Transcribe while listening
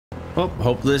Well,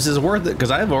 hope this is worth it, because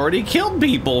I've already killed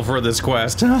people for this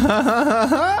quest.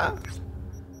 I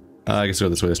guess go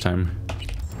this way this time.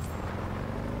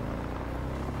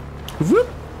 Whoop.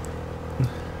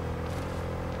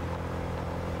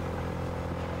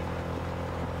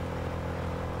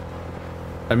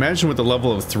 I imagine with the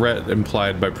level of threat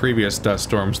implied by previous dust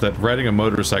storms that riding a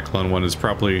motorcycle on one is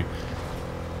probably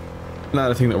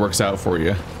not a thing that works out for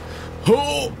you.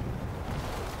 Oh!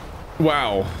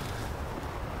 Wow.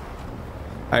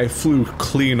 I flew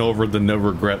clean over the no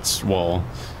regrets wall.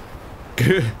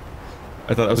 I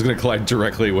thought I was gonna collide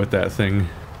directly with that thing.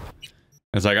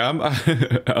 I was like,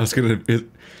 I was gonna,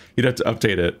 you'd have to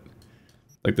update it.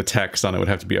 Like the text on it would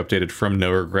have to be updated from no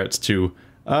regrets to,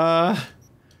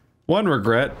 one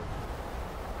regret.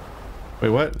 Wait,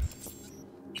 what?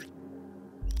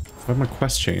 Why did my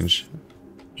quest change?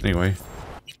 Anyway.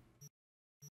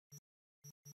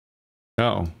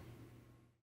 Oh.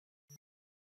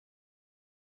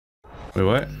 Wait,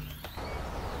 what?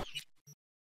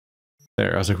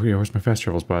 There, I was like, where's my fast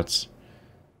travel spots?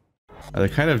 They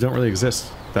kind of don't really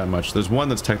exist that much. There's one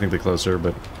that's technically closer,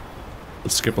 but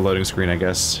let's skip a loading screen, I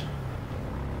guess.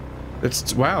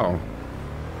 It's, wow.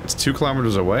 It's 2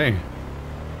 kilometers away.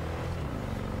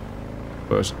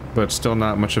 But still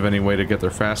not much of any way to get there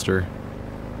faster.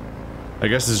 I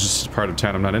guess it's just a part of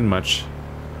town I'm not in much.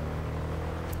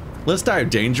 Let's dive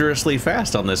dangerously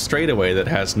fast on this straightaway that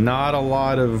has not a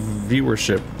lot of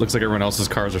viewership. Looks like everyone else's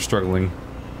cars are struggling.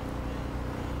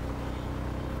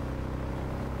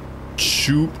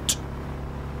 Shoot.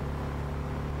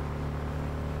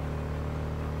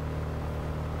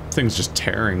 Thing's just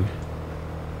tearing.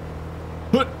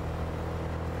 Wait,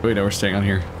 no, we're staying on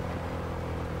here.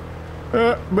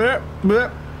 This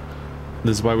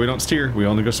is why we don't steer. We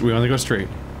only go straight.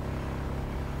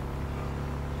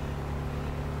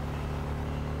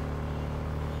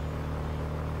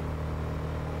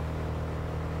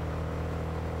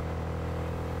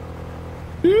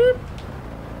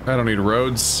 I don't need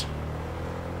roads.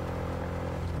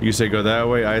 You say go that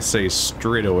way, I say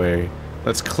straight away.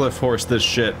 Let's cliff horse this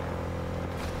shit.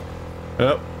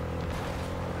 Oh.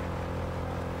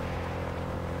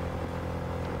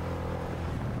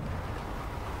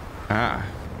 Ah.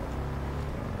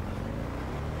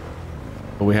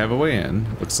 Well, we have a way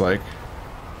in, looks like.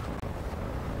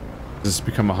 Does this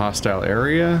become a hostile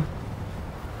area?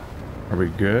 Are we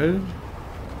good?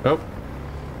 Oh.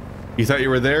 You thought you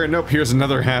were there? Nope, here's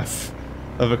another half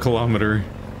of a kilometer.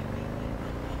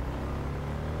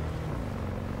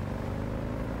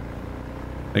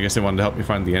 I guess they wanted to help me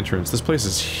find the entrance. This place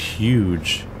is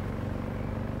huge.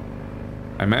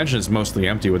 I imagine it's mostly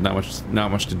empty with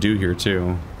not much to do here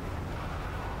too.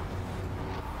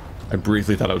 I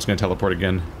briefly thought I was going to teleport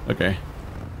again. Okay.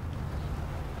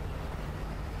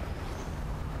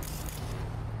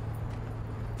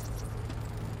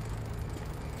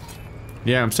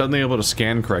 Yeah, I'm suddenly able to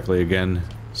scan correctly again.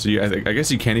 So I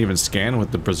guess you can't even scan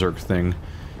with the berserk thing.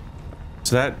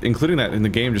 So that, including that in the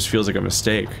game, just feels like a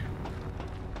mistake.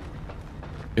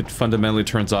 It fundamentally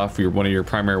turns off one of your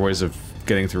primary ways of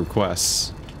getting through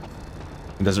quests.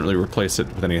 It doesn't really replace it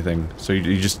with anything. So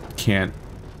you just can't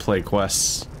play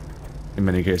quests in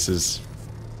many cases.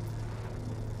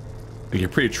 Like, you're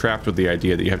pretty trapped with the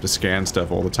idea that you have to scan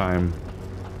stuff all the time.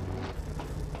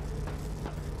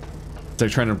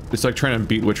 It's like trying to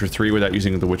beat Witcher 3 without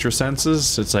using the Witcher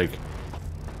senses. It's like,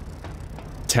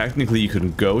 technically you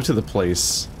can go to the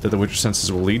place that the Witcher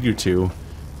senses will lead you to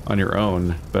on your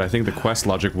own, but I think the quest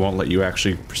logic won't let you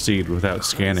actually proceed without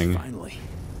scanning. Finally.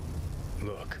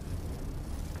 Look,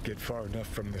 get far enough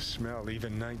from the smell,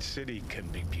 even Night City can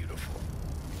be beautiful.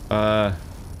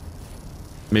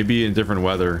 Maybe in different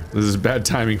weather. This is bad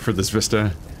timing for this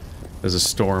vista. There's a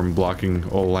storm blocking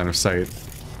all line of sight.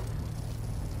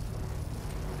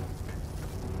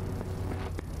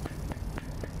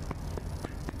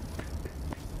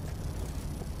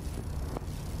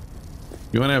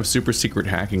 You want to have super secret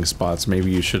hacking spots,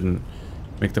 maybe you shouldn't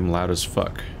make them loud as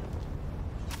fuck.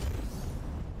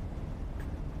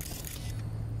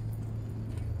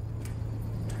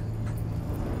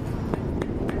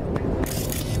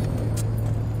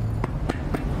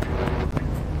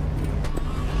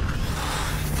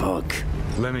 Fuck.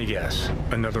 Let me guess.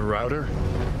 Another router?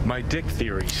 My dick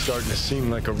theory's starting to seem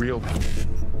like a real...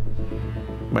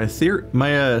 My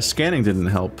scanning didn't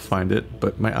help find it,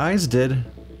 but my eyes did.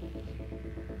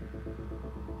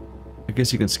 I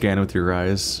guess you can scan with your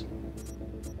eyes.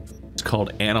 It's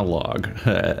called analog.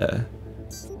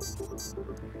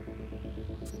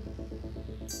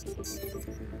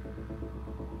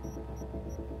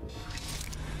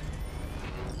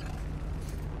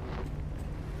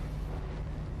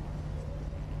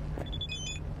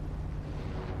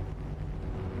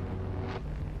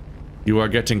 You are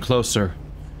getting closer.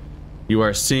 You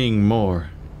are seeing more.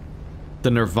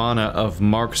 The nirvana of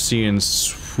Marxian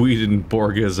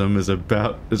Swedenborgism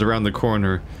is around the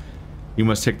corner. You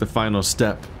must take the final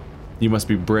step. You must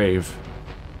be brave.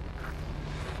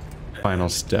 Final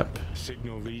step.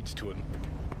 Signal leads to him.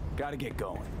 Gotta get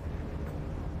going.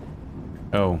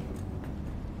 Oh.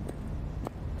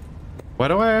 Why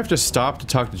do I have to stop to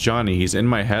talk to Johnny? He's in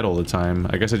my head all the time.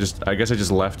 I guess I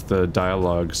just left the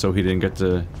dialogue so he didn't get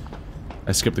to.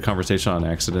 I skipped the conversation on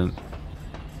accident.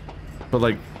 But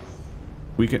like,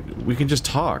 we can just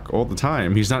talk all the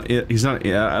time. He's not at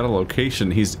a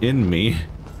location. He's in me.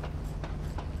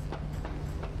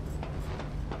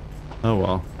 Oh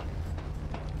well.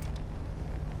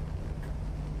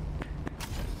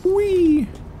 Whee!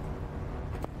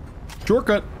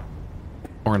 Shortcut.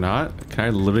 Or not? Can I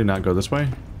literally not go this way?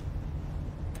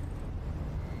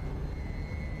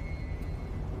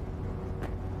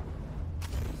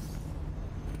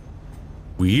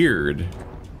 Weird.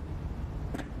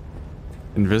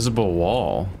 Invisible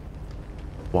wall.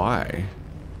 Why?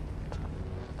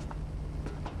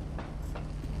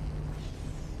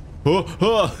 Oh,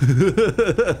 oh.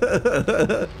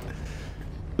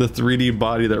 The 3D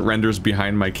body that renders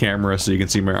behind my camera so you can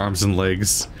see my arms and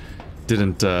legs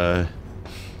didn't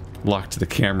lock to the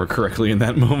camera correctly in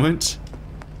that moment.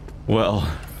 Well.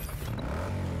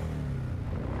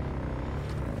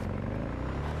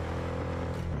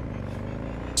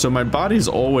 So my body's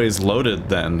always loaded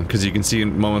then, because you can see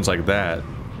in moments like that.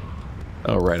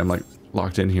 Oh right, I'm like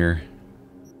locked in here.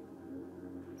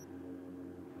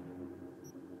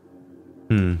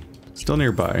 Still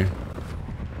nearby.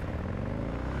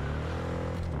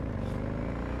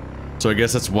 So I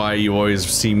guess that's why you always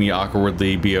see me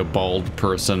awkwardly be a bald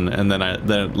person, and then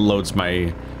it loads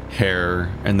my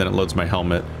hair, and then it loads my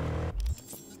helmet.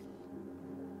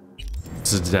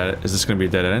 Is this gonna be a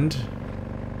dead end?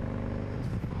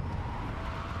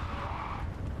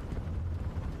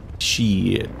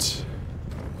 Shit.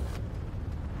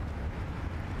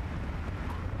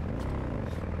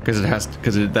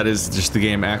 That is just the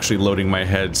game actually loading my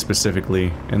head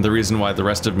specifically, and the reason why the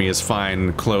rest of me is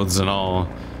fine, clothes and all,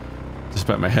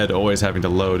 despite my head always having to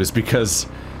load, is because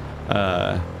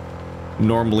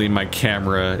normally my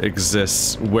camera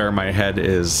exists where my head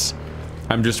is.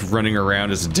 I'm just running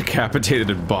around as a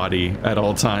decapitated body at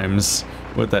all times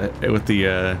with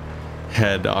the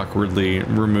head awkwardly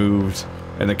removed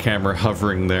and the camera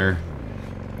hovering there.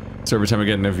 So every time I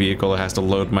get in a vehicle, it has to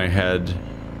load my head,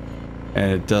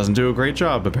 and it doesn't do a great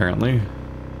job apparently.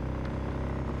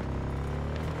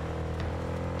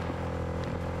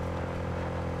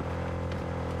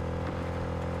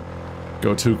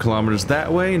 Go 2 kilometers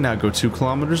that way, now go 2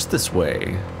 kilometers this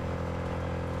way.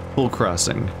 Full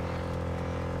crossing.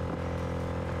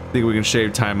 I think we can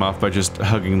shave time off by just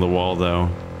hugging the wall though,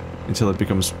 until it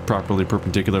becomes properly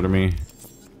perpendicular to me.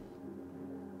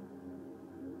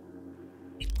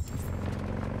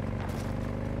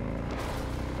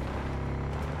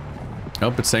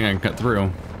 Oh, it's saying I can cut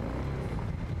through.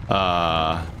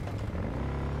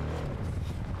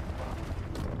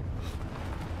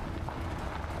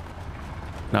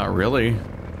 Not really.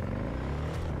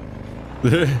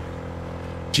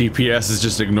 GPS is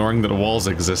just ignoring that walls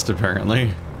exist,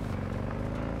 apparently.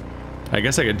 I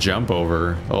guess I could jump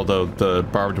over, although the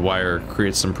barbed wire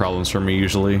creates some problems for me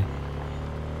usually.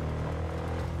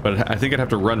 But I think I'd have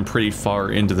to run pretty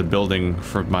far into the building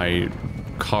for my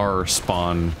car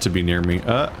spawn to be near me.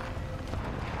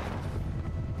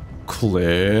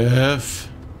 Cliff.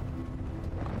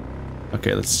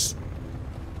 Okay, let's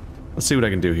see what I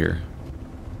can do here.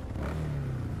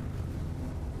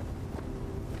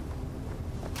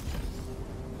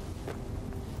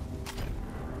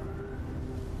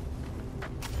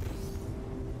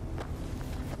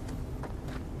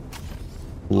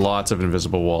 Lots of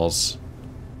invisible walls.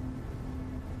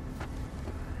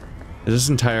 Is this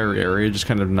entire area just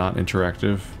kind of not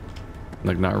interactive?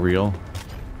 Like not real?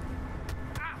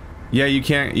 Yeah, you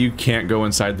can't go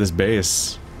inside this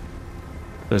base.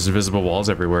 There's invisible walls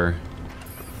everywhere.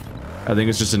 I think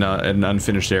it's just an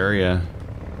unfinished area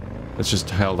that's just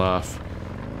held off.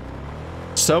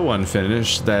 So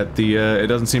unfinished that it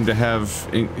doesn't seem to have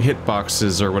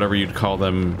hitboxes or whatever you'd call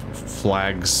them,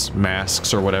 flags,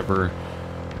 masks, or whatever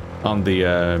on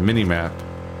the mini-map.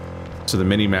 So the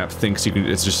mini-map thinks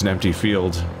it's just an empty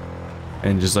field,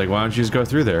 and just like, why don't you just go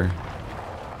through there?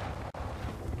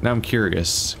 Now I'm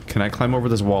curious, can I climb over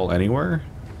this wall anywhere?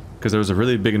 Because there was a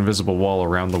really big invisible wall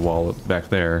around the wall back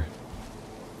there.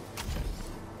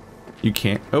 You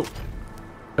can't. Oh.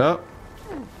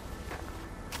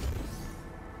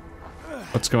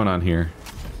 What's going on here?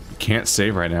 You can't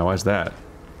save right now. Why's that?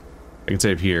 can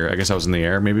save here. I guess I was in the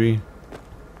air, maybe?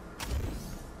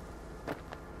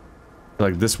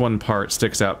 Like, this one part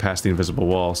sticks out past the invisible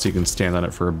wall, so you can stand on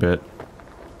it for a bit.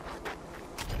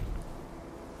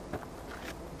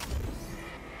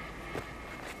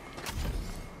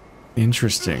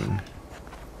 Interesting.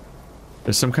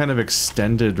 There's some kind of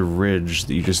extended ridge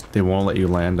that they won't let you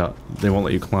land up. They won't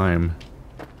let you climb.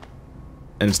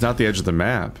 And it's not the edge of the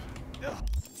map.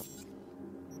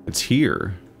 It's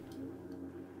here.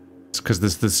 It's because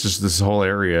this whole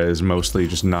area is mostly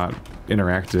just not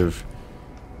interactive.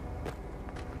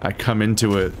 I come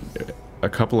into it a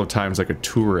couple of times like a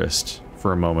tourist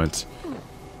for a moment,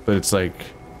 but it's like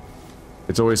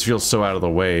it always feels so out of the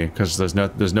way because there's no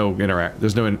there's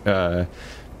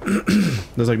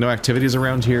like no activities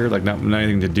around here, like not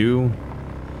anything to do,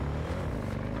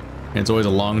 and it's always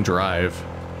a long drive.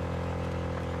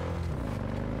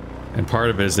 And part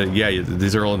of it is that, yeah,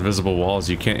 these are all invisible walls.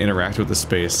 You can't interact with the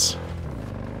space.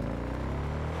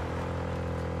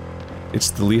 It's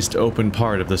the least open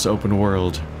part of this open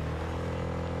world.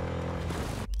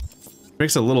 It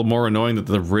makes it a little more annoying that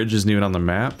the ridge isn't even on the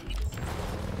map.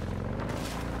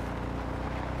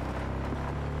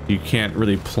 You can't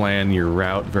really plan your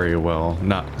route very well,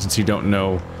 not since you don't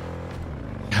know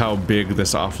how big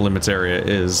this off-limits area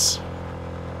is.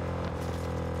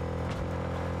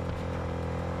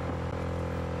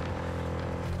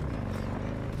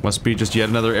 Must be just yet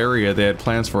another area they had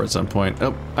plans for at some point.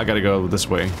 Oh, I gotta go this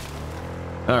way.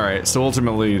 Alright, so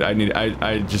ultimately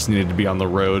I just needed to be on the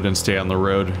road and stay on the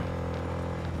road.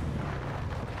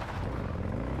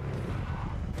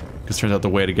 Because turns out the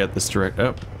way to get this direct—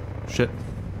 oh, shit.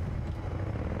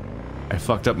 I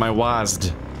fucked up my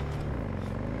WASD.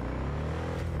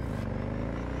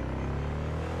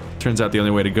 Turns out the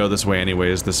only way to go this way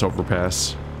anyway is this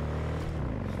overpass.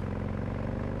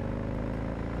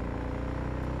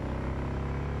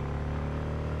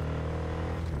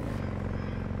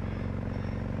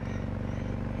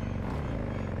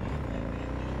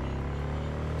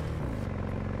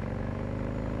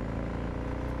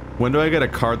 When do I get a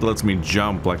card that lets me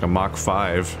jump like a Mach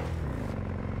 5?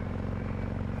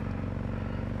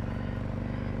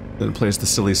 Then it plays the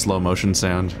silly slow motion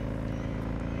sound.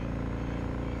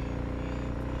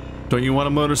 Don't you want a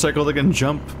motorcycle that can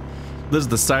jump? This is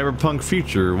the Cyberpunk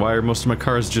future. Why are most of my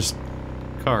cars just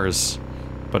cars?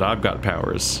 But I've got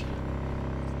powers.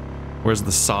 Where's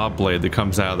the saw blade that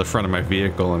comes out of the front of my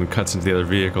vehicle and cuts into the other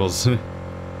vehicles?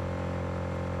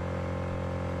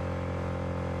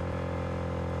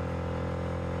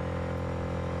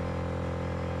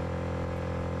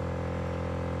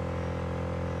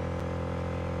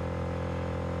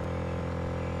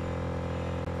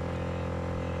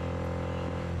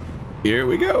 Here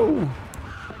we go.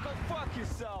 Hey, go fuck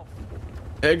yourself.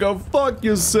 Hey, go fuck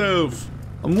yourself.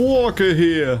 I'm Walker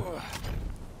here.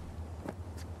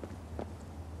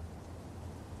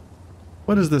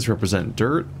 What does this represent?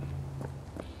 Dirt?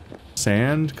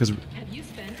 Sand? Because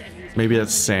maybe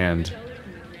that's sand.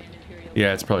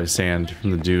 Yeah, it's probably sand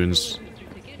from the dunes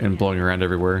and blowing around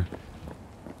everywhere.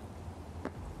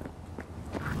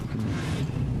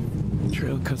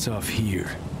 Trail cuts off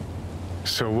here.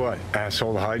 So what?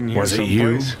 Asshole hiding here Was it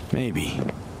someplace? you? Maybe.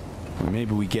 Or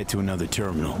maybe we get to another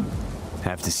terminal.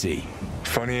 Have to see.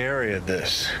 Funny area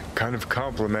this. Kind of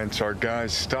complements our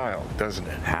guy's style, doesn't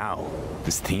it? How?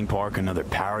 This theme park another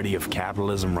parody of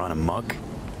capitalism run amok?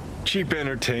 Cheap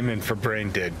entertainment for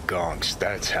brain-dead gonks,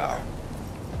 that's how.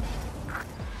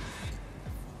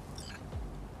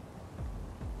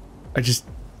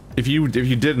 If you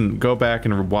didn't, go back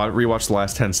and rewatch the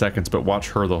last 10 seconds, but watch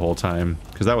her the whole time,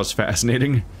 because that was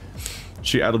fascinating.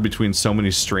 She addled between so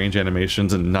many strange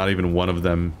animations and not even one of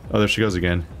them. Oh, there she goes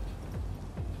again.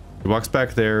 She walks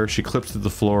back there, she clips to the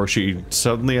floor, she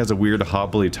suddenly has a weird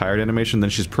hobbly tired animation, then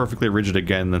she's perfectly rigid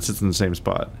again, then sits in the same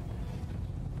spot.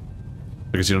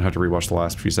 I guess you don't have to rewatch the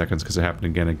last few seconds because it happened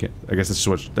again. I guess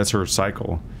that's her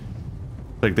cycle.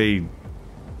 Like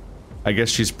I guess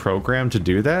she's programmed to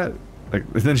do that. Like,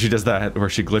 then she does that where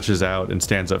she glitches out and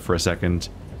stands up for a second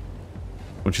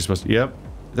when she's supposed to— yep.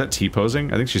 Is that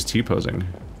T-posing? I think she's T-posing.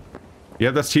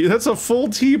 Yep, that's a full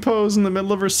T-pose in the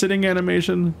middle of her sitting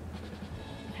animation.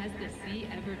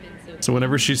 So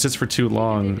whenever she sits for too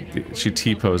long, she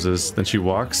T-poses, then she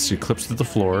walks, she clips to the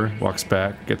floor, walks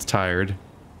back, gets tired.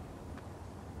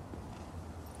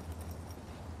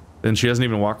 Then she doesn't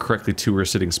even walk correctly to her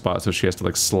sitting spot, so she has to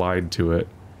like slide to it.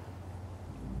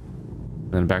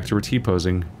 Then back to her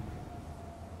T-posing.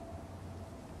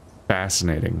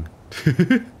 Fascinating.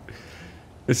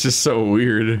 It's just so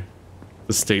weird,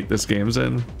 the state this game's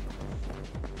in.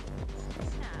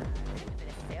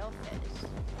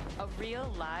 A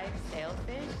real live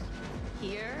sailfish?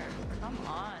 here? Come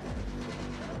on.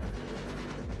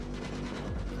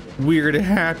 Weird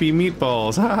happy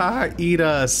meatballs. Haha, eat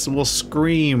us. We'll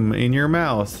scream in your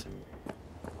mouth.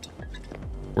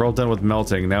 We're all done with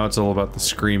melting. Now it's all about the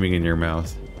screaming in your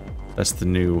mouth. That's the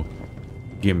new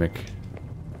gimmick.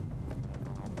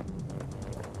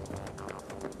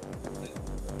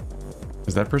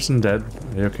 Is that person dead?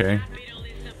 Are they okay?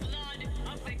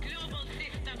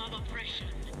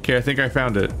 Okay, I think I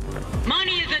found it.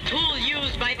 Money is a tool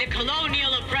used by the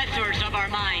colonial oppressors of our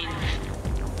minds.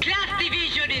 Class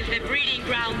division is the breeding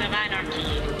ground of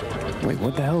anarchy. Wait,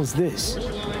 what the hell is this?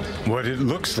 What it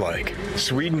looks like.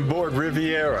 Swedenborg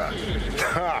Riviera.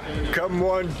 Ha! Come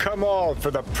one, come all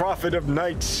for the profit of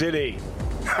Night City.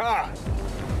 Ha!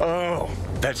 Oh,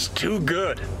 that's too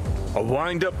good. A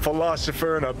wind-up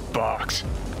philosopher in a box.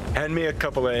 Hand me a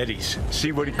couple of eddies.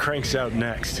 See what he cranks out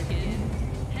next.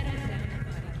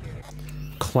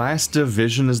 Class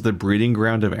division is the breeding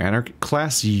ground of anarchy.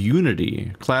 Class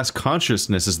unity. Class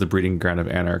consciousness is the breeding ground of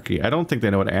anarchy. I don't think they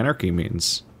know what anarchy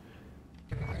means.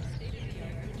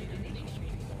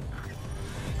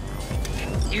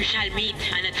 You shall meet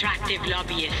an attractive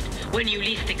lobbyist when you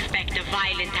least expect a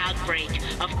violent outbreak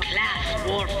of class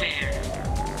warfare.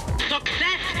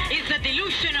 Success is the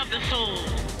delusion of the soul.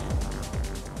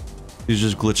 He's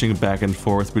just glitching back and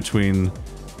forth between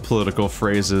political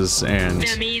phrases and...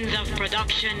 The means of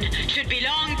production should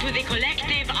belong to the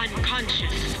collective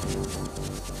unconscious.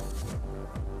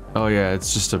 Oh yeah,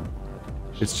 it's just a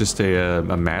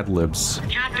Mad Libs.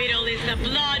 Capital is the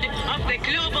blood of the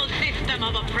global system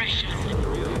of oppression.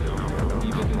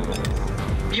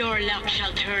 Your luck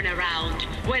shall turn around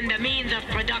when the means of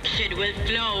production will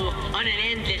flow on an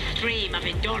endless stream of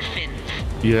endorphins.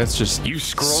 Yeah, that's just... You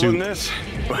scrolling this?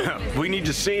 Well, we need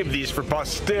to save these for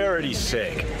posterity's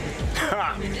sake.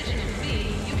 Ha!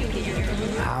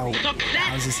 How is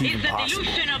Success this is even the possible?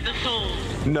 delusion of the soul.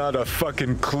 Not a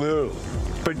fucking clue.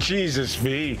 But Jesus,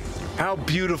 V, how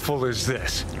beautiful is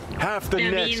this? Half the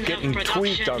The net's means of getting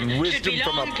tweaked production on wisdom should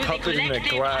from a belong to the puppet in a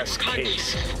collective glass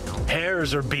unconscious. case.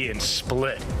 Hairs are being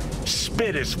split.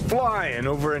 Spit is flying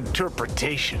over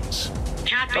interpretations.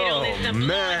 Capital is the Oh, blood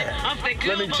man. of the Let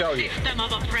global me tell you, system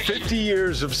of oppression. 50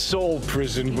 years of soul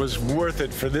prison was worth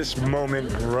it for this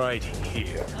moment right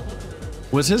here.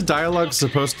 Was his dialogue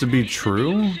supposed to be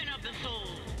true?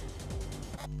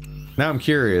 Now I'm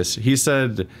curious. He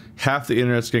said half the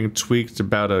internet's getting tweaked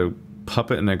about a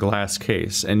puppet in a glass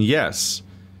case. And yes,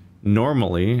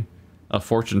 normally a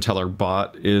fortune teller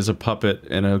bot is a puppet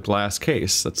in a glass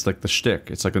case. That's like the shtick.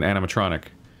 It's like an animatronic.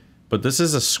 But this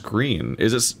is a screen.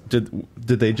 Is this did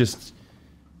they just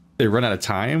run out of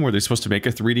time? Were they supposed to make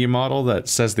a 3D model that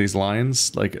says these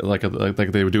lines like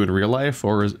they would do in real life,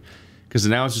 or is, because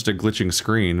now it's just a glitching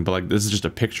screen, but like this is just a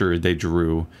picture they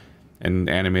drew and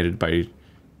animated by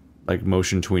like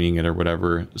motion tweening it or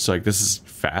whatever. So like this is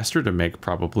faster to make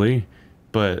probably,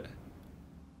 but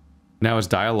now his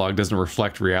dialogue doesn't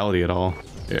reflect reality at all.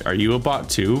 Are you a bot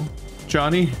too,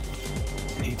 Johnny?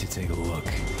 I need to take a look.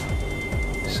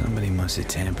 Somebody must have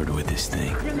tampered with this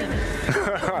thing.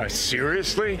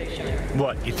 Seriously?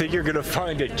 What, you think you're gonna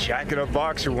find a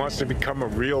jack-in-a-box who wants to become a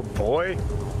real boy?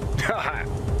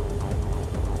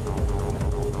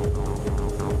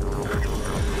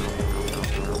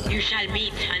 You shall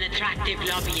meet an attractive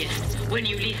lobbyist when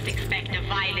you least expect a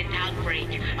violent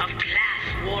outbreak of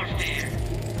class warfare.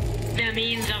 The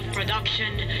means of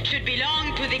production should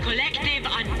belong to the collective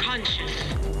unconscious.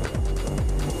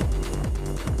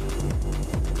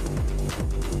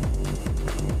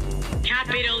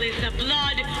 Capital is the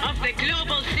blood of the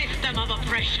global system of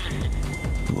oppression.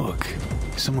 Look,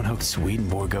 someone hooked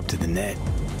Swedenborg up to the net.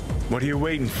 What are you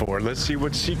waiting for? Let's see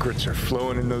what secrets are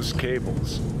flowing in those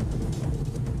cables.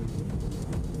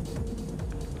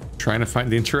 Trying to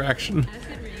find the interaction.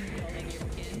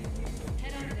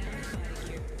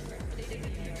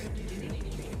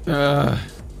 How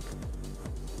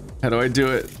do I do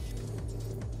it?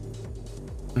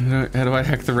 How do I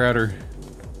hack the router?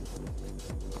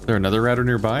 Is there another router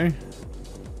nearby? Is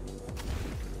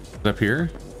it up here?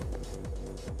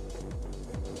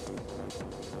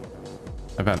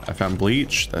 I found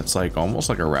bleach. That's like almost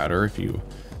like a router if you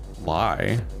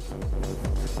lie.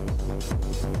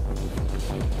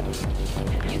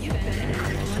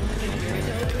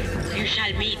 You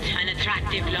shall meet an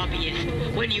attractive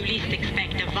lobbyist when you least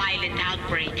expect a violent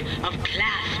outbreak of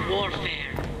class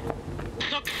warfare.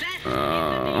 Success is the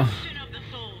delusion of the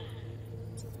soul.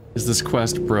 Is this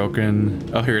quest broken?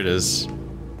 Oh, here it is. The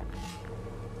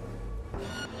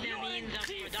means of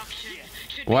production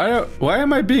should Why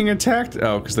am I being attacked?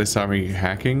 Oh, because they saw me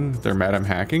hacking? They're mad I'm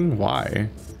hacking? Why?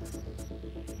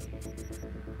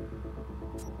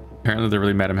 Apparently they're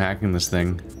really mad I'm hacking this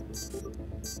thing.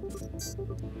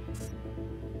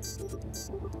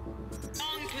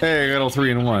 Hey, I got all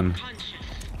 3 in 1.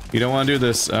 You don't want to do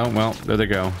this. Oh, well, there they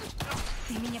go.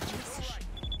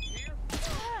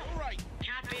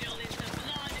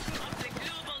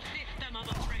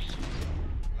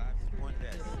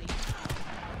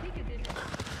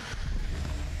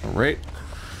 Alright.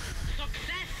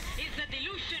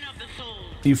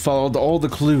 You followed all the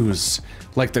clues,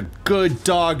 like the good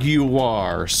dog you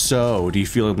are. So, do you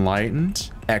feel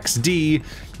enlightened? XD,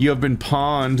 you have been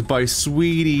pawned by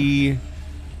Sweetie.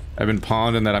 I've been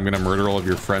pawned in that I'm gonna murder all of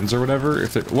your friends or whatever.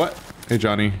 If it, what? Hey,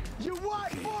 Johnny.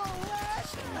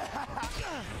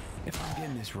 If I'm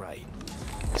getting this right,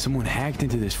 someone hacked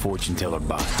into this fortune teller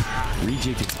bot,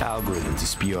 rejigged its algorithm to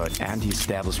spew out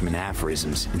anti-establishment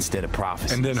aphorisms instead of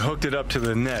prophecies, and then hooked it up to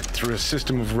the net through a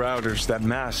system of routers that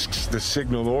masks the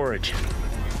signal origin.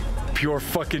 Pure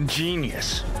fucking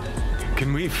genius.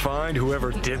 Can we find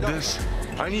whoever did this?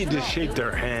 I need to shake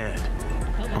their hand.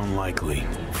 Unlikely,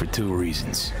 for 2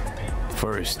 reasons.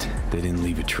 First, they didn't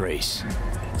leave a trace.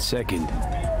 Second,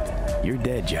 you're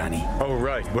dead, Johnny. Oh,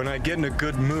 right. When I get in a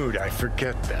good mood, I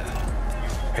forget that.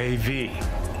 Hey, V,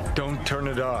 don't turn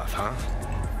it off, huh?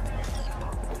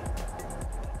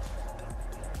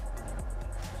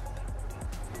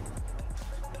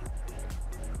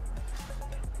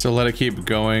 So let it keep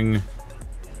going,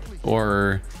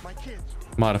 or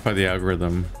modify the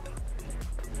algorithm.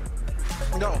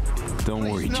 No.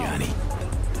 Don't worry, Johnny.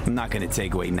 I'm not gonna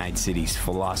take away Night City's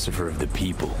philosopher of the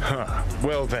people. Huh.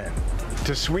 Well then,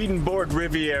 to Swedenborg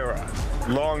Riviera.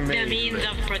 Long may... The means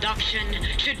of production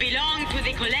should belong to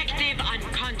the collective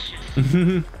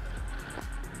unconscious.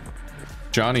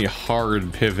 Johnny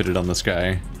hard pivoted on this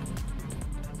guy.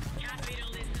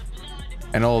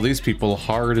 And all these people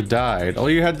hard died. All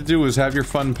you had to do was have your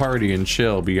fun party and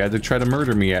chill, but you had to try to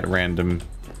murder me at random.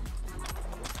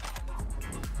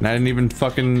 And I didn't even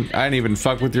fuck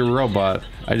with your robot.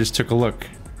 I just took a look.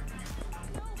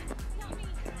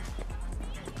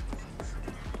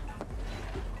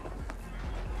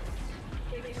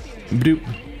 Doop.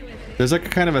 There's like a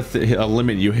kind of a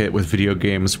limit you hit with video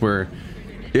games where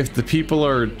if the people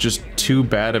are just too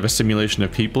bad of a simulation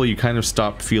of people, you kind of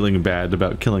stop feeling bad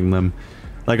about killing them.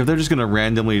 Like if they're just gonna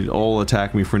randomly all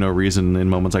attack me for no reason in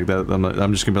moments like that,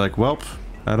 I'm just gonna be like, well,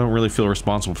 I don't really feel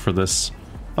responsible for this.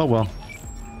 Oh well.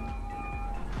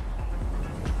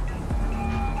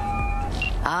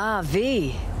 Ah,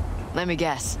 V. Let me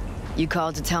guess. You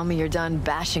called to tell me you're done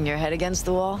bashing your head against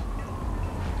the wall?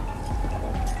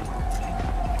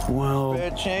 Well, Fair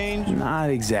change? not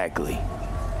exactly.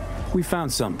 We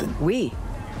found something. We?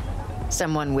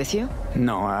 Someone with you?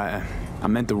 No, I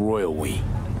meant the royal we.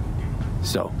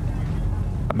 So,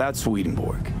 about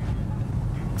Swedenborg.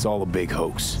 It's all a big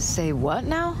hoax. Say what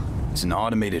now? It's an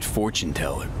automated fortune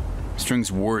teller.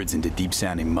 Strings words into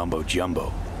deep-sounding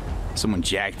mumbo-jumbo. Someone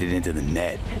jacked it into the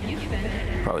net.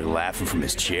 Probably laughing from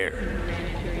his chair.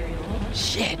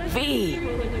 Shit, V!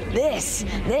 This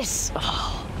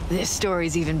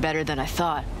story's even better than I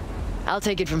thought. I'll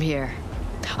take it from here.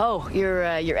 Oh,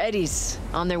 your Eddies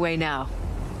on their way now.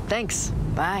 Thanks.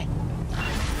 Bye.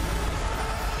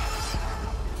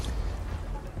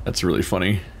 That's really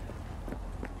funny.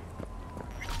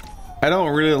 I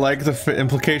don't really like the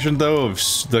implication though of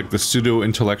like the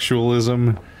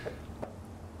pseudo-intellectualism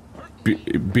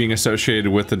being associated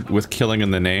with killing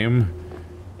in the name.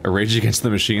 A Rage Against the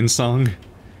Machine song.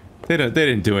 They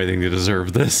didn't do anything to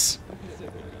deserve this.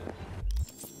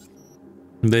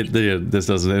 They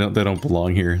don't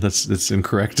belong here. That's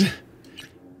incorrect.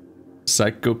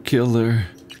 Psycho killer.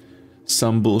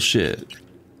 Some bullshit.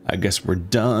 I guess we're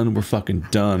done. We're fucking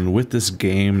done with this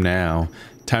game now.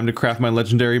 Time to craft my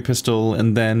legendary pistol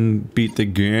and then beat the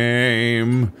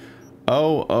game.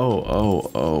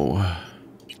 Oh.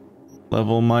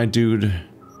 Level my dude.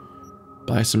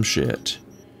 Buy some shit.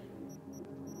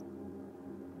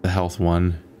 The health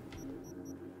one.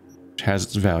 Which has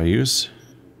its values.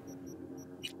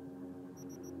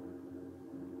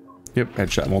 Yep,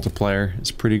 headshot multiplier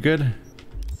is pretty good.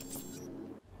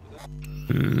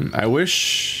 I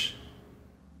wish...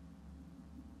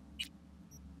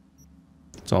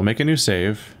 So I'll make a new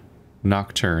save.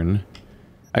 Nocturne.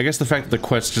 I guess the fact that the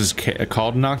quest is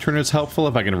called Nocturne is helpful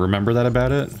if I can remember that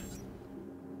about it.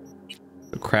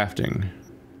 The crafting.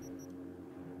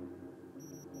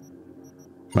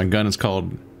 My gun is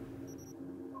called...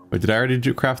 Wait, did I already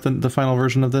craft the final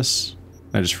version of this?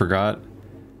 I just forgot.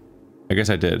 I guess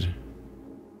I did.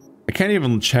 I can't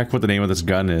even check what the name of this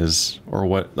gun is, or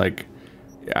what, like...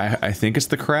 I think it's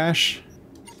the Crash?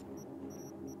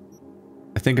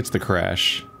 I think it's the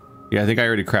Crash. Yeah, I think I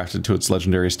already crafted to its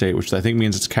legendary state, which I think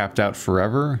means it's capped out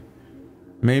forever.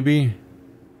 Maybe?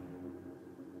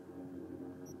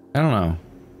 I don't know.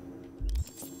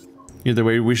 Either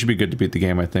way, we should be good to beat the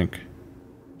game, I think.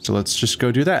 So let's just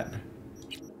go do that.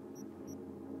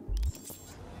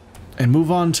 And move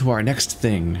on to our next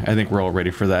thing. I think we're all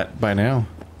ready for that by now.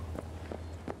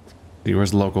 See,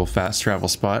 where's the local fast travel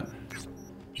spot?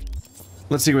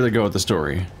 Let's see where they go with the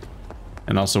story.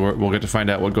 And also, we'll get to find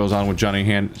out what goes on with Johnny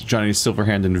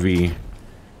Silverhand and V.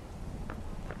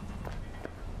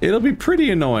 It'll be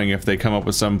pretty annoying if they come up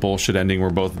with some bullshit ending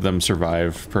where both of them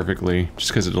survive perfectly,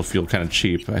 just because it'll feel kind of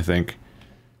cheap, I think.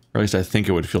 Or at least I think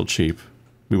it would feel cheap.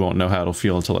 We won't know how it'll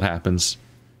feel until it happens.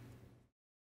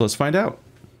 Let's find out.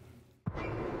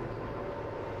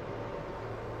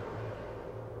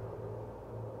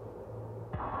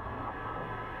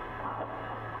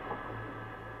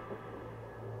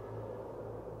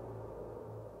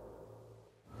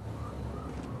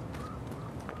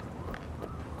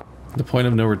 The point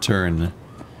of no return.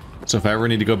 So if I ever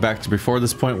need to go back to before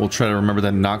this point, we'll try to remember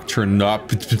that Nocturne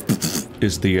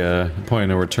is the point of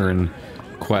no return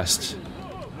quest.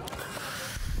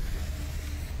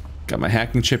 Got my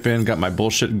hacking chip in, got my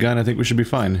bullshit gun, I think we should be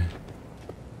fine.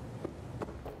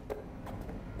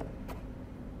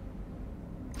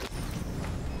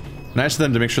 Nice of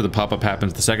them to make sure the pop-up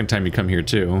happens the second time you come here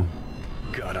too.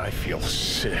 God, I feel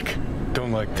sick.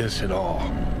 Don't like this at all.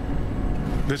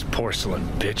 This porcelain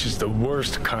bitch is the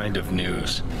worst kind of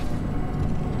news.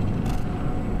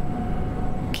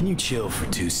 Can you chill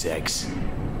for 2 secs?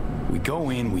 We go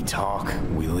in, we talk,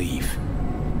 we leave.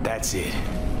 That's it.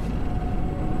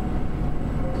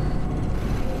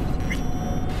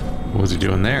 What was he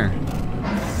doing there?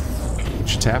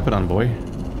 What you tapping on, boy?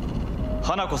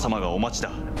 Hanako-sama ga omachi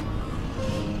da.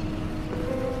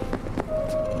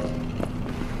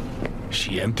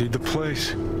 She emptied the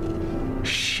place.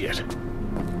 Shit.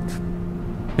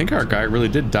 I think our guy really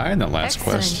did die in that last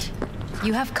quest.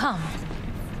 You have come.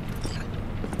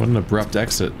 What an abrupt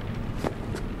exit.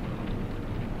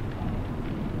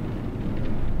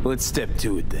 Let's step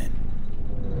to it then.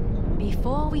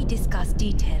 Before we discuss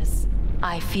details,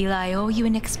 I feel I owe you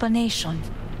an explanation.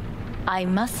 I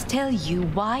must tell you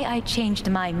why I changed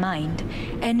my mind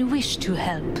and wish to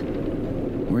help.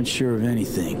 Weren't sure of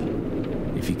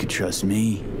anything. If you could trust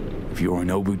me, if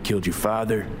Yorinobu killed your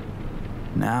father,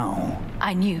 now...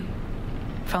 I knew.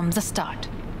 From the start.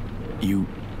 You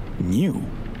knew?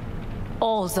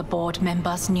 All the board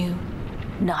members knew.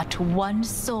 Not one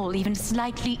soul even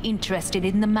slightly interested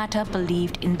in the matter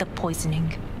believed in the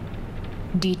poisoning.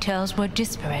 Details were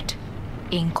disparate,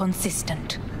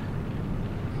 inconsistent.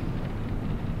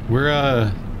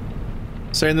 We're,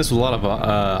 saying this with a lot of,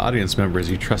 audience members.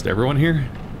 You trust everyone here?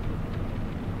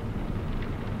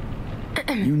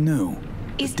 You knew,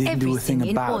 but Is didn't do a thing everything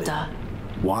in about order?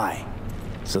 it. Why?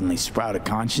 Suddenly sprout a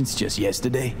conscience just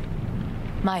yesterday?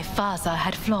 My father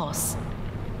had flaws.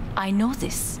 I know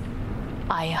this.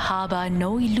 I harbor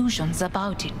no illusions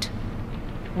about it.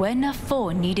 When a foe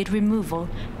needed removal,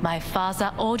 my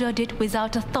father ordered it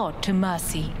without a thought to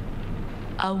mercy.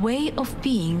 A way of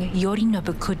being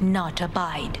Yorinobu could not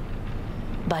abide.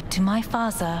 But to my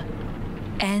father,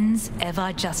 ends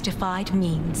ever justified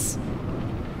means.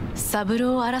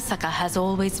 Saburo Arasaka has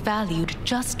always valued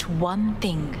just one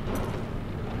thing.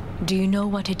 Do you know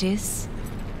what it is?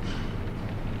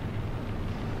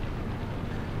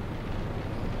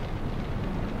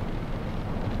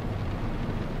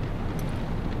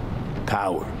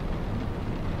 Power.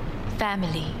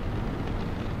 Family.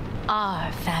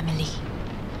 Our family.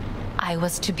 I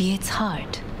was to be its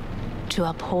heart, to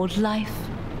uphold life,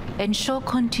 ensure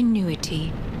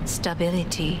continuity,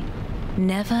 stability,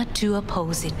 never to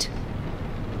oppose it.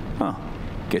 Huh.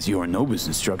 Guess Yorinobu's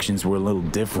instructions were a little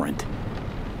different.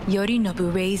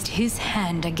 Yorinobu raised his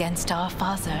hand against our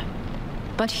father,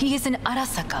 but he is an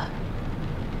Arasaka.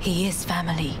 He is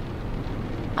family.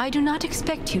 I do not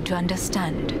expect you to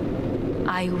understand.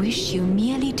 I wish you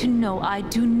merely to know I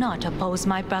do not oppose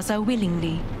my brother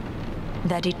willingly.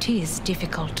 That it is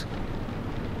difficult.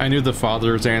 I knew the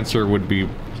father's answer would be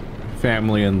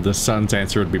family and the son's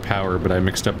answer would be power, but I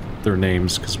mixed up their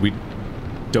names because we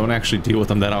don't actually deal with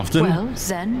them that often. Well,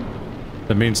 then...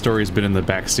 The main story's been in the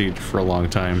backseat for a long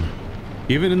time.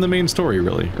 Even in the main story,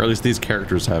 really. Or at least these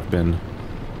characters have been.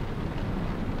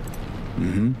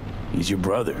 Mm-hmm. He's your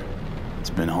brother. It's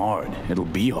been hard. It'll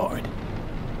be hard.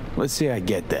 Let's say I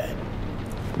get that.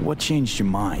 What changed your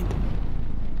mind?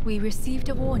 We received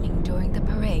a warning during the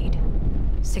parade.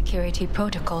 Security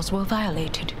protocols were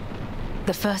violated.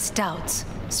 The first doubts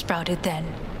sprouted then.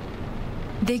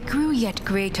 They grew yet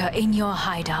greater in your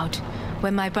hideout,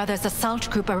 when my brother's assault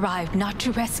group arrived not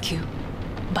to rescue,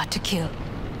 but to kill.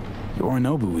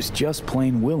 Yorinobu was just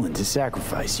plain willing to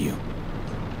sacrifice you.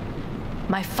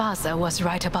 My father was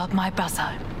right about my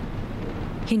brother.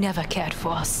 He never cared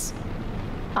for us.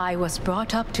 I was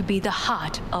brought up to be the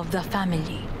heart of the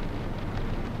family.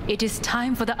 It is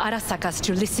time for the Arasakas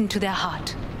to listen to their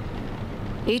heart.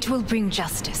 It will bring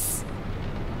justice.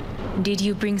 Did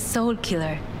you bring Soul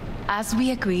Killer, as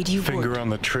we agreed you would? Finger on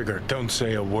the trigger, don't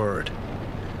say a word.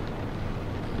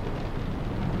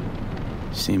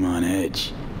 Seem on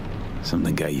edge.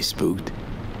 Something got you spooked?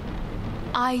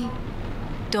 I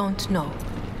don't know.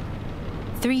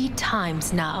 3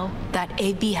 times now that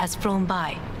AB has flown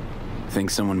by. Think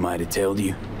someone might have told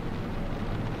you?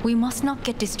 We must not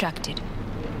get distracted.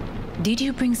 Did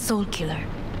you bring Soul Killer?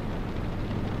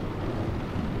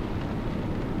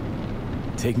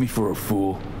 Take me for a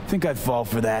fool. Think I'd fall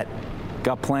for that?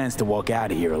 Got plans to walk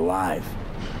out of here alive.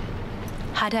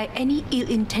 Had I any ill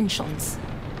intentions,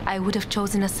 I would have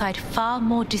chosen a side far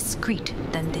more discreet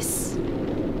than this.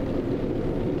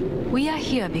 We are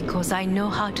here because I know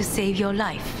how to save your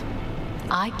life.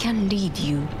 I can lead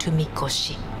you to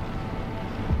Mikoshi.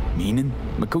 Meaning?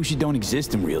 Mikoshi don't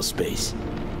exist in real space.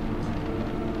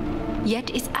 Yet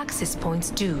its access points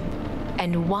do,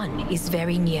 and one is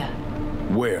very near.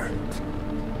 Where?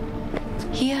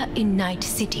 Here in Night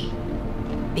City,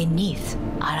 beneath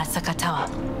Arasaka Tower.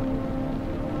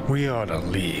 We ought to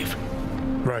leave.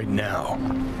 Right now.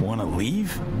 Wanna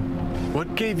leave?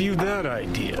 What gave you that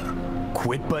idea?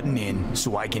 Quit butting in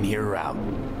so I can hear her out.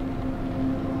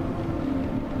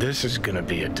 This is gonna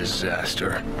be a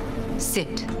disaster.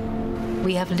 Sit.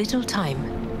 We have little time.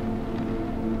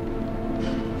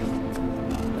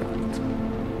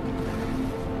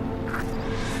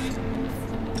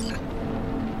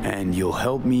 And you'll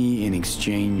help me in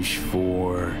exchange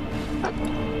for...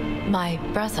 My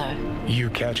brother. You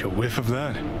catch a whiff of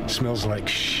that? Smells like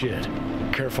shit.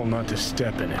 Careful not to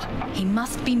step in it. He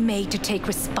must be made to take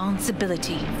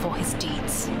responsibility for his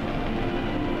deeds.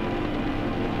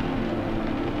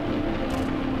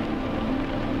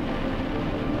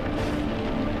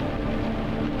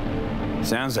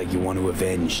 Sounds like you want to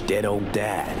avenge dead old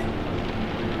Dad.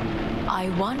 I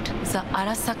want the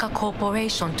Arasaka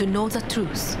Corporation to know the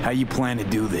truth. How you plan to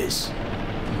do this?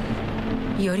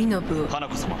 Yorinobu. 花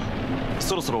子様、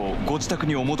そろそろご自宅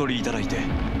にお戻りいただいて。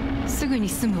すぐに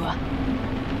済むわ。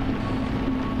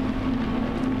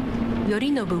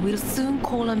Yorinobu will soon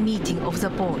call a meeting of the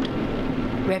board.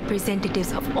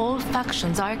 Representatives of all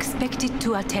factions are expected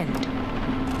to attend.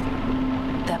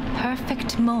 The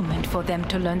perfect moment for them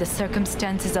to learn the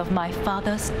circumstances of my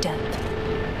father's death.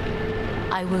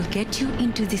 I will get you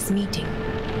into this meeting,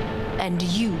 and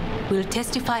you will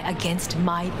testify against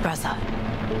my brother.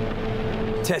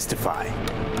 Testify?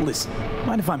 Listen,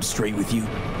 mind if I'm straight with you?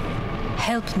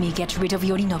 Help me get rid of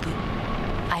Yorinobu.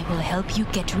 I will help you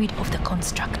get rid of the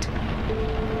construct.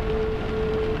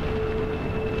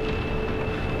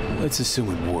 Let's assume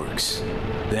it works.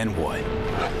 Then what?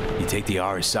 You take the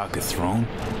Arasaka throne?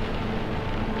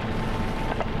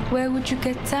 Where would you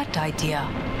get that idea?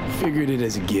 Figured it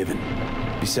as a given.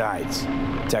 Besides,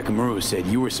 Takamura said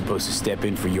you were supposed to step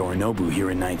in for Yorinobu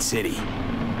here in Night City.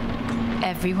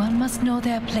 Everyone must know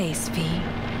their place, V.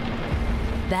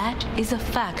 That is a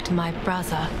fact my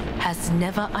brother has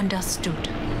never understood.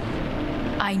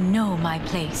 I know my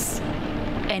place,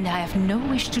 and I have no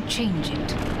wish to change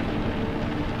it.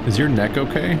 Is your neck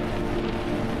okay?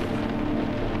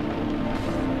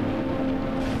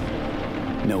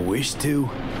 No wish to,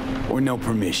 or no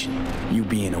permission, you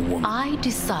being a woman? I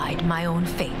decide my own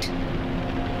fate,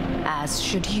 as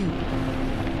should you.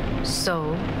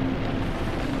 So...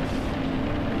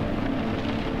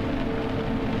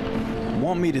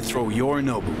 Want me to throw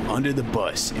Yorinobu under the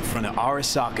bus in front of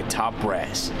Arasaka top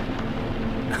brass?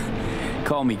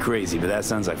 Call me crazy, but that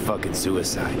sounds like fucking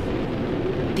suicide.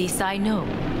 This I know.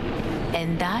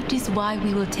 And that is why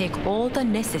we will take all the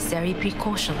necessary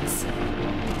precautions.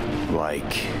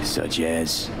 Like, such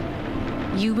as?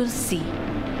 You will see.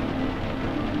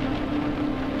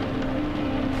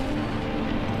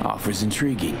 Offers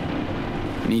intriguing.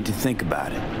 Need to think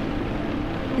about it.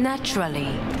 Naturally.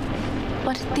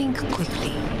 But think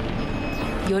quickly.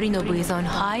 Yorinobu is on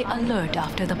high alert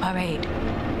after the parade.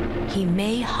 He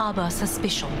may harbor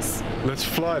suspicions. Let's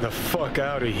fly the fuck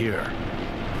out of here.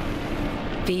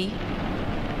 V,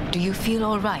 do you feel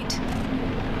all right?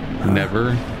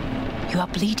 Never. You are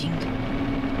bleeding.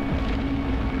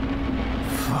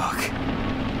 Fuck.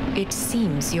 It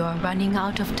seems you are running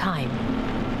out of time.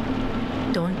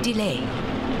 Don't delay.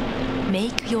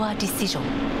 Make your decision.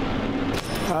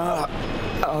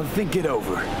 I'll think it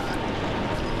over.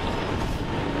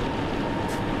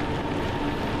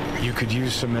 You could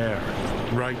use some air.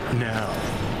 Right now.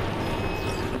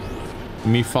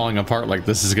 Me falling apart like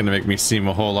this is gonna make me seem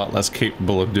a whole lot less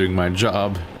capable of doing my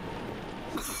job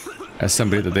as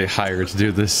somebody that they hired to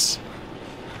do this.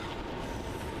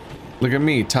 Look at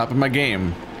me, top of my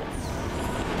game.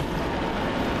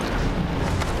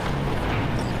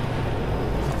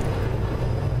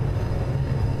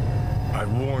 I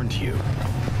warned you.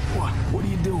 What are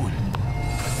you doing?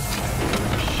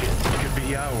 Shit, you could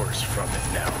be hours from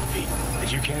it now, Pete.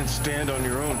 And you can't stand on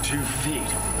your own 2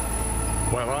 feet.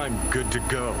 Well, I'm good to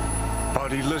go.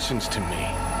 Body listens to me.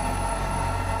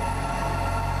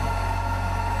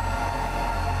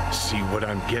 See what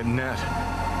I'm getting at?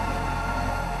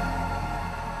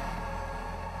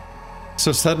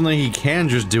 So suddenly he can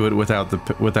just do it without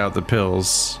the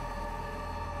pills.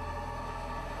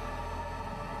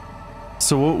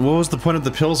 So what was the point of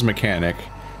the pills mechanic?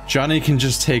 Johnny can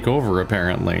just take over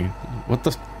apparently. What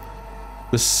the?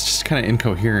 This is just kind of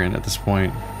incoherent at this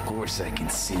point. Of course I can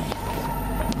see.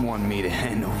 You want me to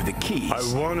hand over the keys? I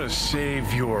want to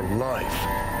save your life.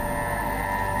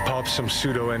 Pop some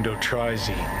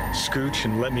pseudo-endotrizine, scooch,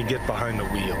 and let me get behind the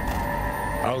wheel.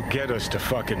 I'll get us to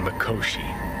fucking Mikoshi.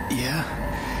 Yeah?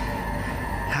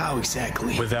 How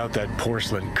exactly? Without that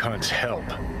porcelain cunt's help,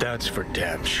 that's for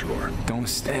damn sure. Don't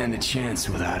stand a chance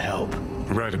without help.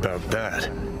 Right about that.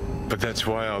 But that's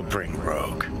why I'll bring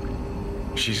Rogue.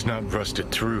 She's not rusted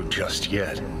through just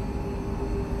yet.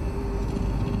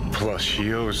 Plus,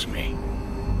 she owes me.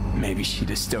 Maybe she'd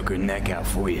have stuck her neck out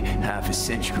for you half a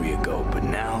century ago, but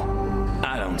now,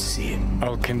 I don't see it.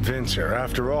 I'll convince her.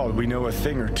 After all, we know a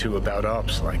thing or two about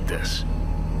ops like this.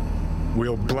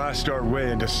 We'll blast our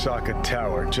way into Sokka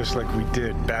Tower, just like we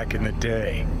did back in the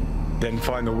day. Then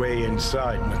find the way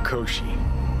inside Mikoshi.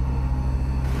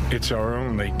 It's our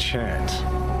only chance.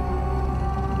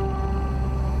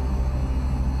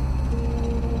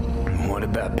 What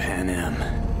about Pan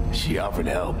Am? She offered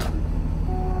help.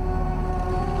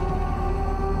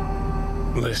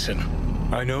 Listen,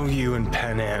 I know you and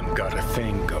Pan Am got a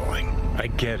thing going. I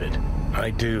get it. I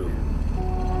do.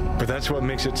 But that's what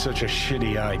makes it such a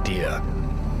shitty idea.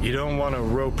 You don't want to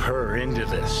rope her into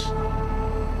this.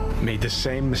 Made the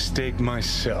same mistake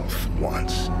myself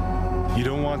once. You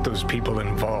don't want those people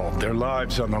involved, their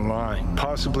lives on the line,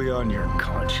 possibly on your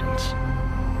conscience.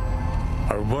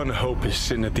 Our one hope is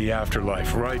sitting at the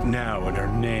afterlife right now, and her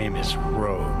name is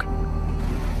Rogue.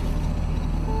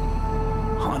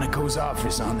 Hanako's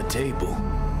offer's on the table.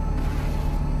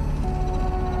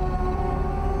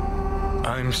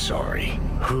 I'm sorry.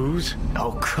 Whose?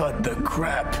 Oh, cut the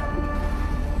crap.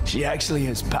 She actually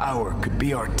has power, could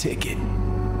be our ticket.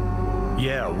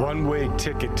 Yeah, one-way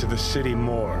ticket to the city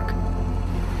morgue.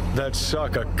 That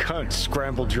Sokka cunt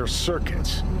scrambled your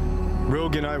circuits.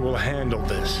 Rogue and I will handle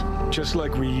this, just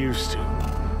like we used to.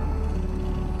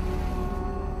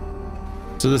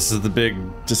 So this is the big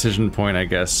decision point, I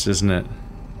guess, isn't it?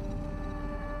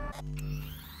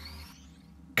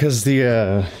 Because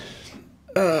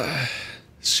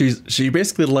she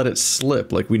basically let it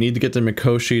slip. Like, we need to get to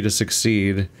Mikoshi to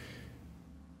succeed.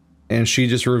 And she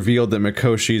just revealed that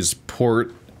Mikoshi's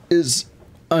port is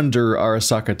under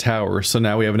Arasaka Tower. So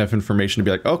now we have enough information to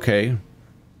be like, okay,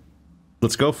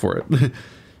 let's go for it.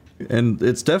 And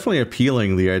it's definitely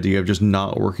appealing, the idea of just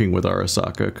not working with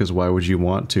Arasaka, because why would you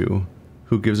want to?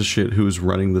 Who gives a shit who's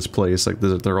running this place? Like,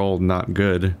 they're all not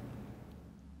good.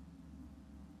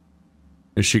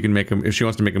 If she can if she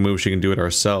wants to make a move, she can do it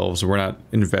ourselves. We're not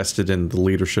invested in the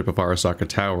leadership of Arasaka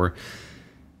Tower.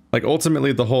 Like,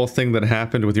 ultimately, the whole thing that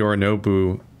happened with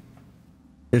Yorinobu,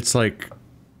 it's like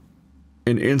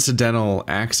an incidental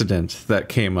accident that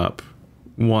came up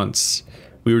once.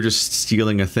 We were just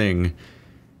stealing a thing,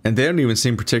 and they don't even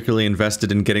seem particularly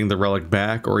invested in getting the relic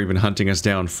back or even hunting us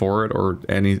down for it or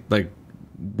any, like,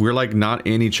 we're like not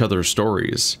in each other's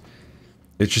stories.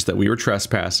 It's just that we were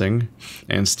trespassing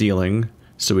and stealing,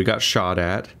 so we got shot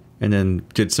at, and then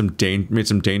did made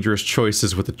some dangerous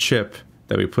choices with the chip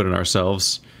that we put in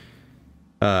ourselves.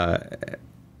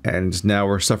 And now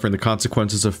we're suffering the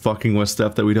consequences of fucking with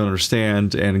stuff that we don't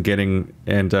understand and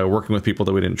working with people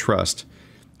that we didn't trust.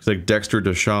 It's like Dexter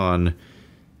Deshawn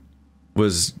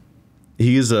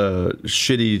he's a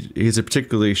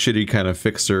particularly shitty kind of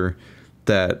fixer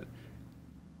that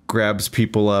grabs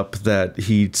people up that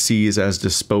he sees as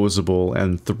disposable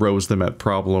and throws them at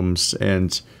problems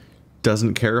and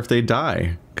doesn't care if they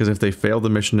die. Because if they fail the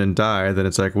mission and die, then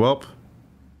it's like, well,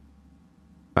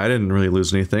 I didn't really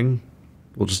lose anything.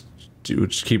 We'll just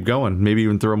keep going. Maybe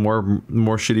even throw more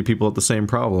shitty people at the same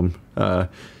problem.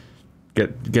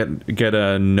 Get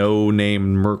a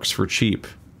no-name mercs for cheap.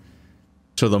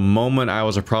 So the moment I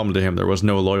was a problem to him, there was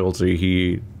no loyalty.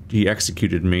 He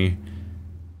executed me.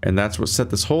 And that's what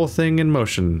set this whole thing in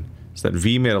motion. Is that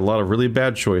V made a lot of really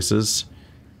bad choices.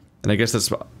 And I guess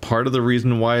that's part of the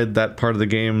reason why that part of the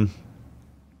game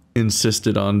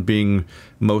insisted on being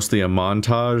mostly a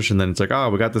montage. And then it's like,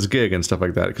 oh, we got this gig and stuff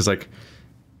like that. Because, like,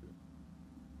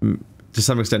 to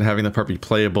some extent, having the part be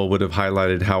playable would have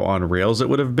highlighted how on rails it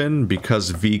would have been.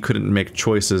 Because V couldn't make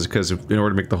choices. Because in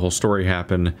order to make the whole story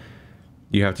happen,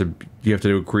 you have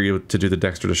to agree to do the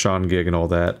Dexter Deshawn gig and all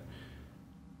that.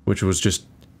 Which was just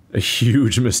a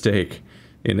huge mistake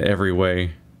in every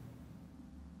way.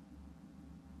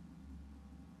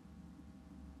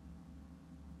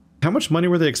 How much money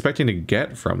were they expecting to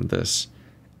get from this?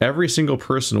 Every single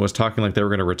person was talking like they were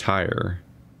going to retire.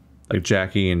 Like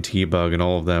Jackie and T-Bug and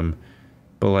all of them.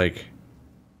 But like...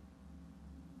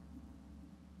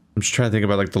 I'm just trying to think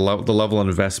about like the level of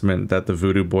investment that the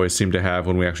Voodoo Boys seemed to have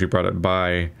when we actually brought it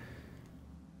by.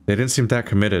 They didn't seem that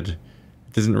committed.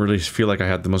 It doesn't really feel like I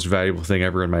had the most valuable thing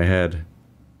ever in my head.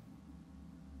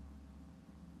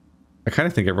 I kind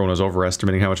of think everyone was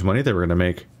overestimating how much money they were going to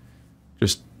make.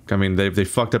 Just... I mean, they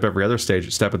fucked up every other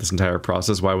step of this entire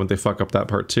process. Why wouldn't they fuck up that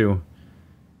part too?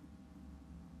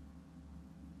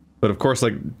 But of course,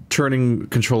 like, turning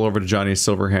control over to Johnny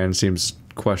Silverhand seems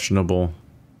questionable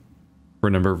for a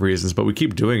number of reasons, but we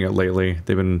keep doing it lately.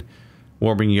 They've been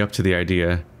warming you up to the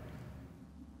idea.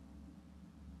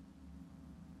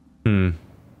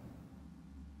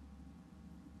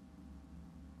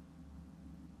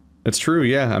 It's true,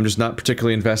 yeah. I'm just not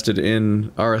particularly invested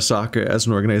in Arasaka as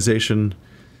an organization.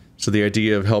 So the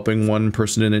idea of helping one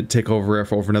person in it take over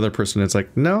another person, it's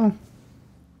like, no.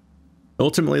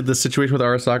 Ultimately, the situation with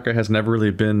Arasaka has never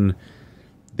really been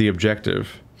the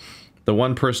objective. The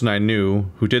one person I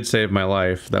knew who did save my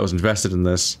life that was invested in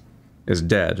this is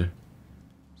dead.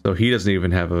 So he doesn't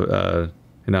even have an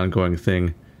ongoing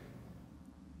thing.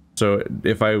 So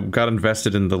if I got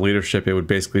invested in the leadership, it would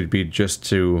basically be just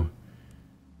to...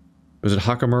 Was it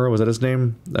Hakamura? Was that his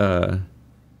name?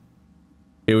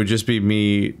 It would just be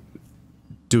me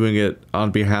doing it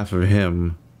on behalf of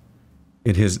him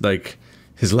in his, like,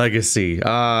 his legacy.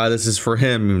 Ah, this is for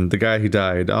him, the guy who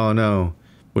died. Oh no.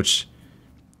 Which,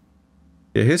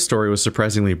 yeah, his story was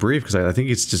surprisingly brief because I think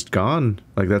he's just gone.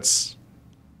 Like, that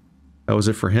was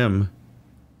it for him.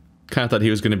 Kind of thought he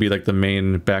was going to be like the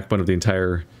main backbone of the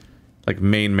entire, like,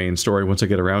 main story once I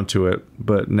get around to it.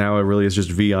 But now it really is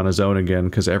just V on his own again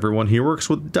because everyone he works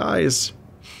with dies.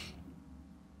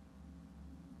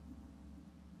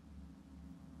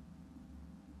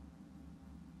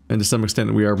 And to some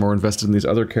extent, we are more invested in these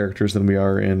other characters than we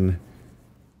are in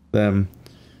them.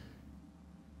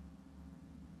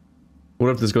 What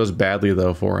if this goes badly,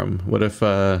 though, for him? What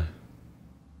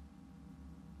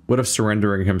if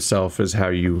surrendering himself is how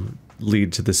you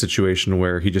lead to the situation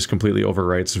where he just completely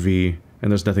overwrites V,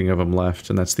 and there's nothing of him left,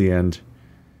 and that's the end?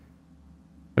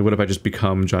 Like, what if I just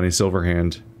become Johnny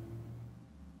Silverhand,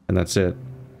 and that's it?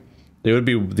 It would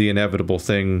be the inevitable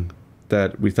thing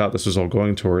that we thought this was all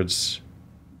going towards.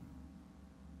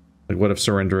 Like, what if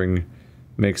surrendering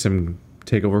makes him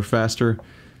take over faster?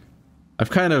 I've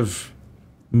kind of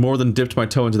more than dipped my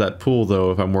toe into that pool,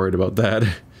 though, if I'm worried about that.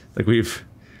 Like, we've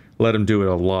let him do it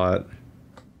a lot.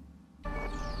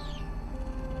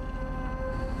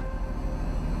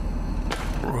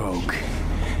 Rogue.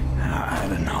 I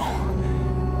don't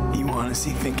know. You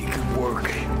honestly think it could work?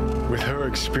 With her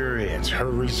experience, her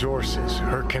resources,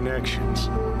 her connections,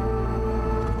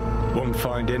 won't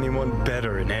find anyone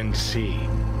better in NC.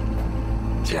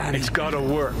 Johnny. It's gotta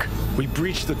work. We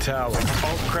breach the tower.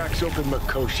 All cracks open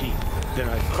Makoshi. Then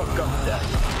I fuck up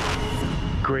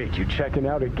that. Great, you checking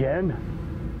out again?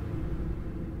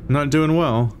 Not doing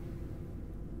well.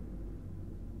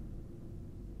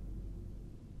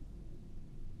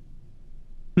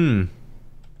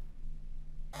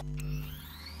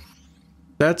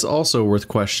 That's also worth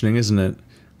questioning, isn't it?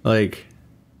 Like,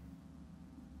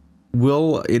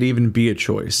 will it even be a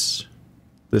choice?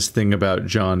 This thing about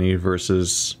Johnny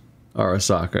versus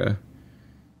Arasaka.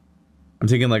 I'm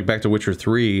thinking, like, back to Witcher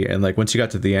 3, and, like, once you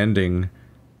got to the ending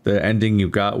you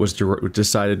got was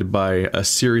decided by a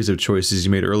series of choices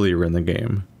you made earlier in the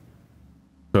game.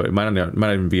 So it might not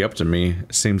even be up to me.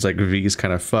 It seems like V's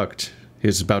kind of fucked.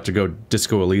 He's about to go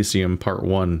Disco Elysium Part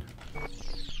 1.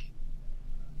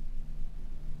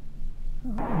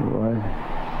 What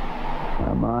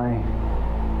am I?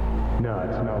 No,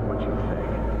 it's not what you think.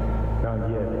 Not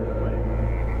yet,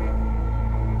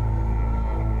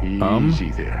 anyway.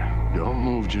 Easy there. Don't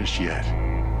move just yet.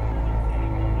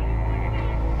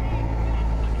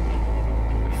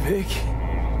 Vic?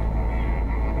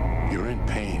 You're in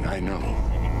pain, I know.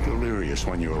 The delirious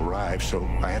when you arrived, so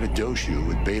I had to dose you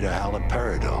with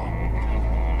beta-haloperidol.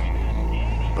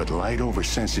 But light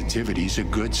oversensitivity is a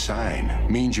good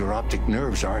sign. Means your optic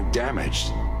nerves aren't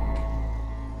damaged.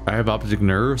 I have optic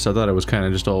nerves? I thought it was kind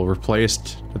of just all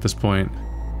replaced at this point.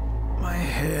 My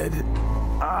head.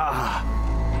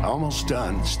 Almost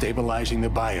done stabilizing the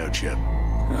biochip.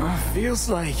 Feels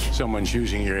like Someone's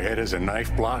using your head as a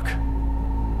knife block?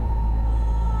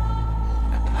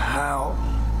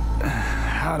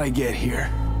 How'd I get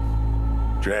here?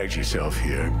 Dragged yourself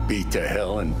here, beat to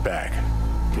hell and back.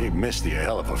 Gave Misty a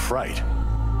hell of a fright.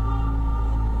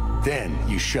 Then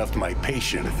you shoved my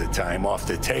patient at the time off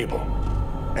the table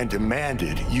and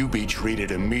demanded you be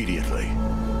treated immediately.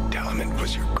 Tell him it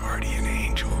was your guardian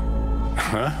angel.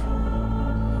 Huh?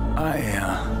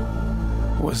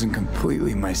 I wasn't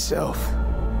completely myself.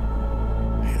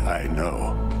 I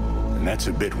know, and that's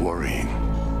a bit worrying.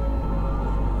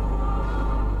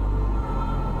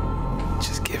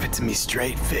 Just give it to me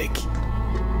straight, Vic.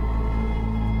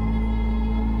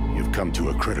 You've come to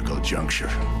a critical juncture.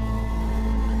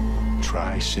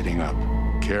 Try sitting up,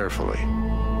 carefully.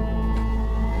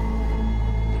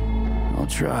 I'll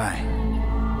try.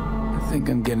 I think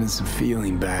I'm getting some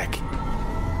feeling back.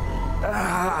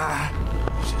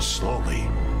 Just slowly.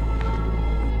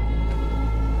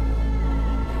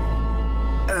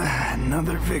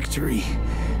 Another victory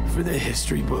for the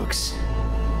history books.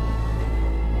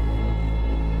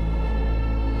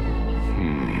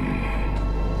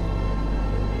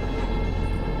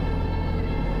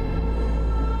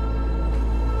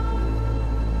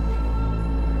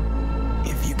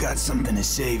 If you got something to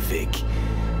say, Vic,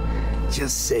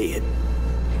 just say it.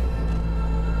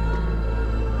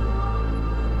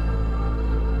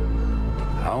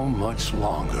 How much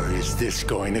longer is this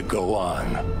going to go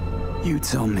on? You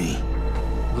tell me.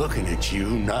 Looking at you,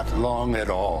 not long at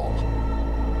all.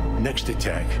 Next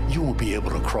attack, you won't be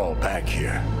able to crawl back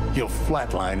here. You'll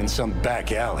flatline in some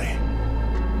back alley.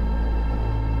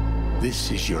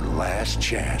 This is your last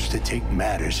chance to take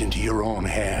matters into your own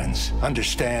hands.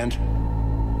 Understand?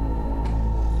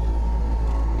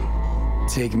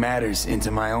 Take matters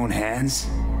into my own hands?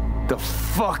 The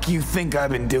fuck you think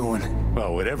I've been doing?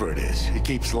 Well, whatever it is, it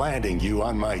keeps landing you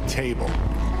on my table.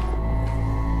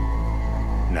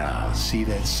 Now, see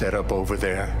that setup over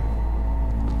there?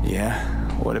 Yeah?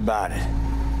 What about it?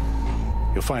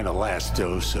 You'll find a last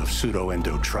dose of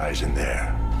pseudo-endotrizin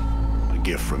there. A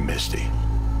gift from Misty.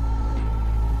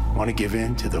 Want to give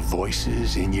in to the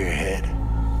voices in your head?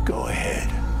 Go ahead.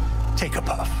 Take a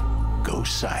puff. Go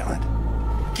silent.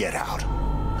 Get out.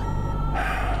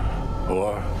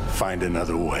 Or find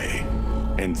another way.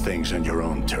 End things on your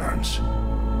own terms.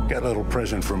 Got a little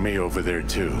present for me over there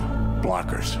too.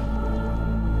 Blockers.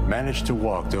 Manage to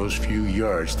walk those few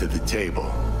yards to the table.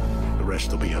 The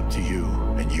rest will be up to you,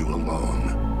 and you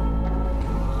alone.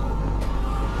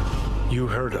 You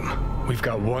heard him. We've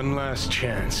got one last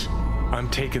chance. I'm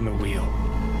taking the wheel.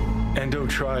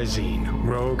 Endotrizine,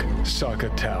 Rogue, Saka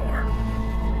Tower.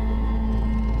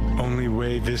 Only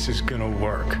way this is gonna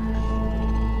work.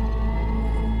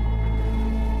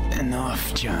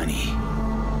 Enough, Johnny.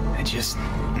 I just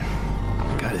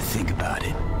gotta think about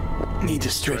it. Need to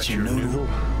stretch your noodle?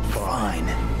 Fine.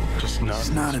 Just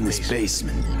not in this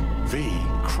basement. V,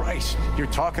 Christ, you're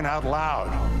talking out loud.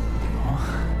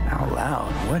 Out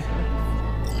loud?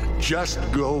 What? Just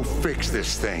go fix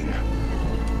this thing.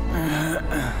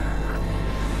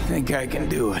 Think I can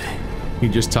do it. He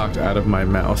just talked out of my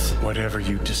mouth. Whatever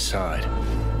you decide.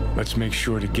 Let's make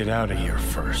sure to get out of here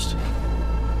first.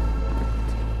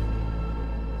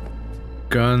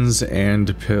 Guns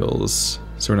and pills.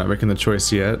 So we're not making the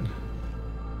choice yet.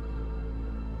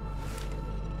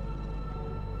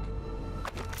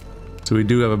 So we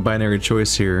do have a binary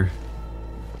choice here.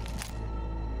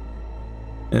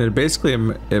 And it basically,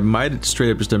 it might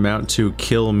straight up just amount to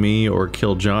kill me or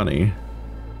kill Johnny.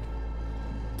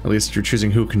 At least you're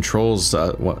choosing who controls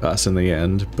us in the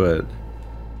end, but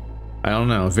I don't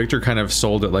know. Victor kind of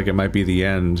sold it like it might be the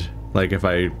end. Like if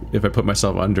I put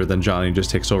myself under, then Johnny just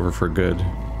takes over for good.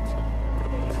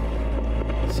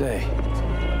 Say,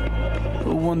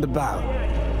 who won the bout?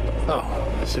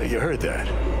 Oh, so you heard that.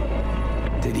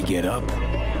 Did he get up?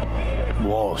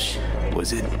 Walsh,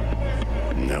 was it?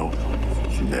 Nope,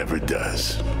 never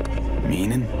does.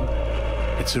 Meaning?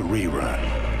 It's a rerun.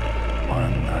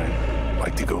 One I'd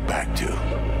like to go back to.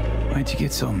 Why'd you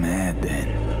get so mad then?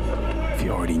 If you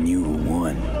already knew who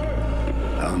won.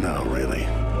 Oh no, really.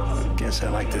 Guess I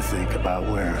like to think about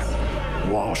where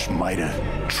Walsh might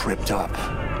have tripped up.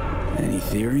 Any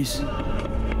theories?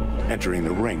 Entering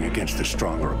the ring against a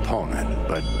stronger opponent,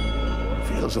 but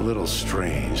Feels a little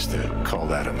strange to call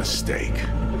that a mistake.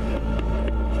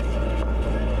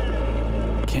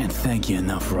 Can't thank you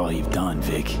enough for all you've done,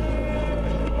 Vic.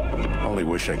 Only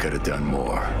wish I could have done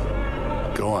more.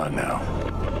 Go on now.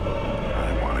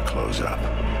 I want to close up.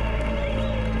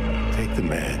 Take the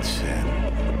meds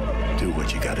and do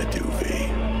what you gotta do, V.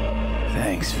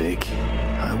 Thanks, Vic.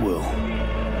 I will.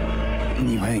 And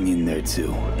you hang in there,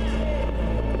 too.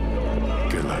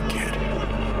 Good luck, kid.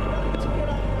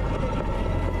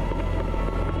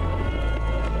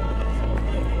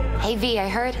 Hey, V, I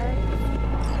heard...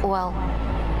 Well,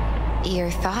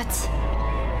 your thoughts?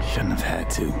 Shouldn't have had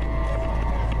to.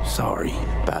 Sorry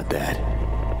about that.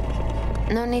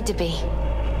 No need to be.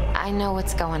 I know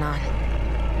what's going on.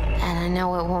 And I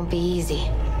know it won't be easy.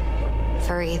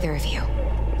 For either of you.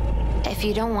 If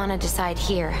you don't want to decide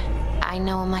here, I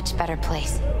know a much better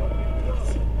place.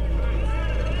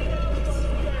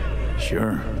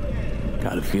 Sure.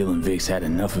 Got a feeling Vic's had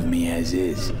enough of me as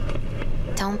is.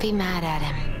 Don't be mad at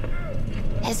him.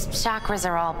 His chakras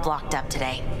are all blocked up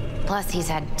today. Plus, he's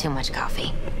had too much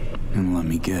coffee. And let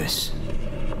me guess.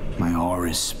 My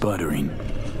aura's sputtering.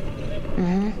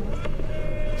 Mm-hmm.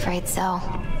 Afraid so.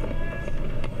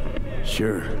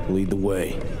 Sure, lead the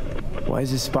way. Why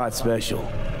is this spot special?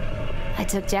 I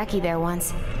took Jackie there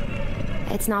once.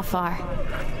 It's not far.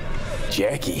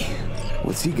 Jackie?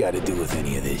 What's he got to do with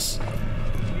any of this?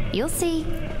 You'll see.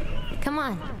 Come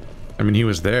on. I mean, he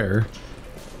was there.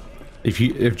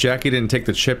 If Jackie didn't take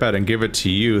the chip out and give it to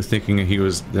you, thinking he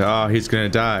was, he's gonna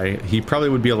die, he probably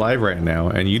would be alive right now,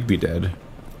 and you'd be dead.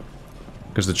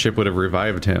 Because the chip would have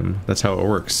revived him. That's how it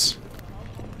works.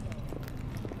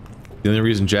 The only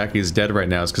reason Jackie's dead right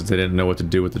now is because they didn't know what to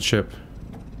do with the chip.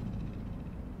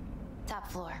 Top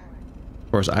floor.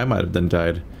 Of course, I might have then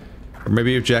died. Or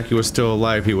maybe if Jackie was still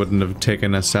alive, he wouldn't have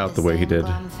taken us out the way he did.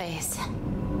 Face.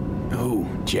 Oh,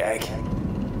 Jack.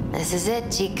 This is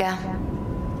it, Chica.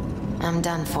 I'm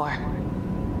done for.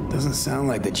 Doesn't sound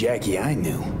like the Jackie I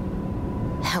knew.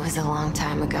 That was a long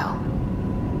time ago.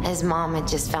 His mom had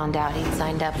just found out he'd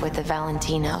signed up with the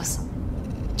Valentinos.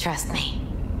 Trust me.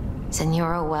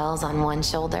 Senora Wells on one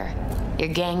shoulder, your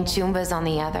gang Chumbas on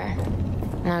the other.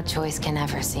 No choice can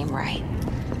ever seem right.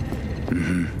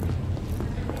 Mm-hmm.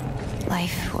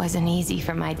 Life wasn't easy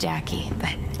for my Jackie,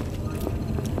 but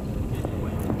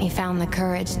he found the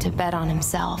courage to bet on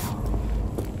himself.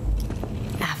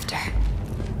 After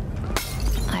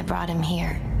I brought him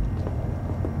here.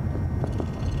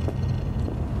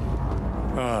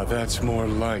 Ah, that's more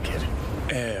like it.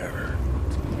 Air.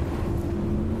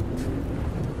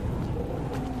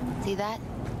 See that?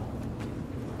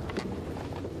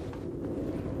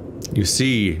 You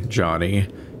see, Johnny,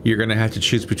 you're gonna have to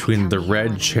choose between the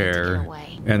red chair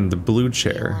and the blue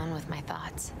chair. Alone with my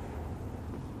thoughts.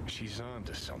 She's on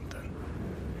to something.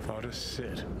 Ought to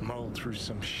sit, mull through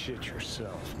some shit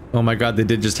yourself. Oh my god, they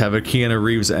did just have a Keanu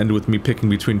Reeves end with me picking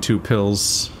between two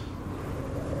pills.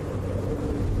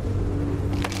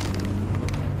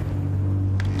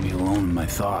 Be alone in my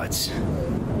thoughts.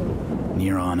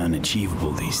 Near on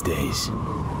unachievable these days.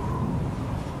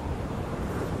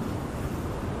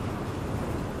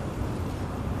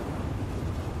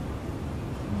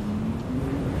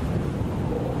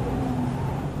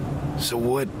 So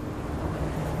what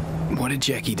did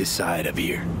Jackie decide up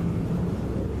here?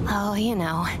 Oh, you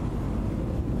know.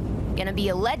 Gonna be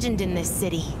a legend in this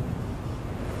city.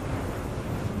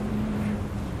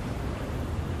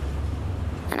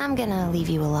 And I'm gonna leave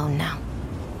you alone now.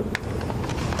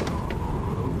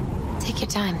 Take your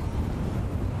time.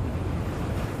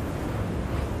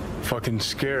 Fucking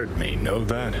scared me, know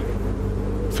that?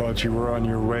 Thought you were on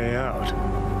your way out.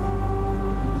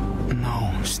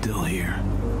 No, I'm still here.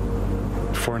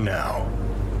 For now.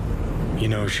 You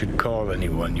know, should call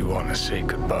anyone you want to say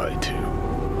goodbye to.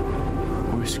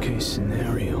 Worst case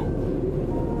scenario.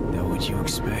 That what you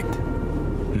expect?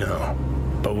 No.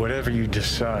 But whatever you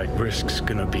decide, risk's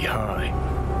gonna be high.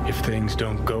 If things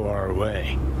don't go our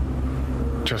way.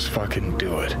 Just fucking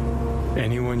do it.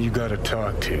 Anyone you gotta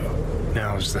talk to,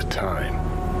 now's the time.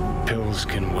 Pills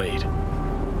can wait.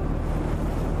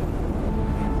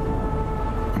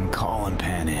 I'm calling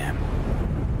Pan Am.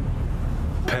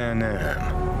 Pan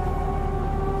Am.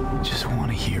 Just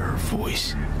want to hear her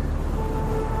voice.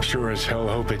 Sure as hell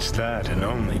hope it's that and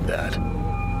only that.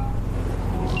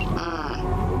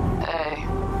 Hey.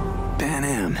 Pan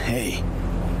Am, hey.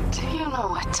 Do you know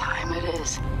what time it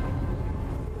is?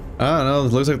 I don't know,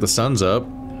 it looks like the sun's up.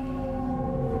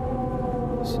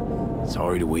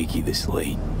 Sorry to wake you this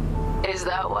late. Is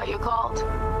that why you called?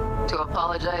 To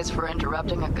apologize for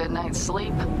interrupting a good night's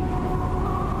sleep?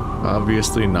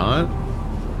 Obviously not.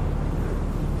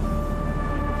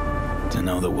 To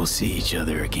know that we'll see each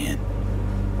other again.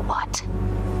 What?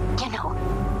 You know,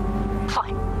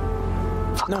 fine.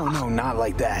 Fuck No, off. no, not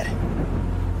like that.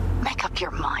 Make up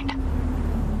your mind.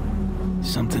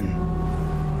 Something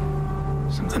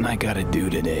I gotta do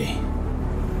today.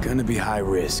 Gonna be high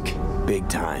risk, big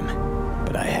time,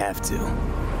 but I have to.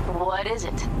 What is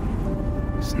it?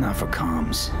 It's not for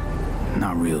comms.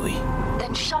 Not really.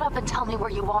 Then shut up and tell me where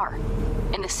you are.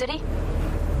 In the city?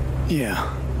 Yeah.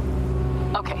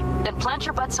 Okay, then plant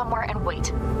your butt somewhere and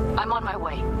wait. I'm on my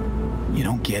way. You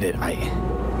don't get it. I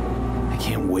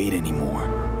can't wait anymore.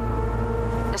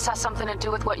 This has something to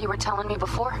do with what you were telling me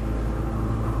before?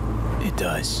 It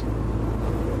does.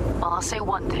 Well, I'll say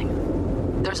one thing.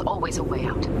 There's always a way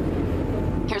out.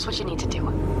 Here's what you need to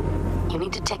do. You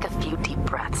need to take a few deep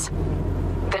breaths.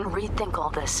 Then rethink all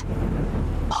this.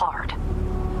 Hard.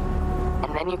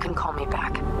 And then you can call me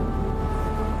back.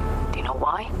 Do you know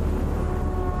why?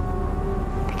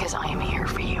 Because I am here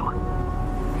for you.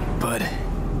 But...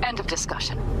 End of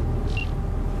discussion.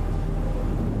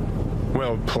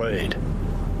 Well played.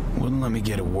 Wouldn't let me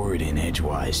get a word in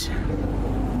edgewise.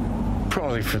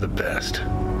 Probably for the best.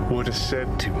 Would have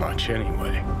said too much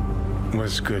anyway.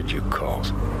 Was good you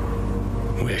called.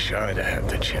 Wish I'd have had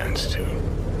the chance to.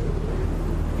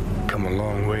 Come a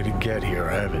long way to get here,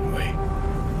 haven't we?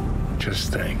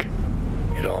 Just think.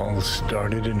 It all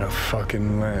started in a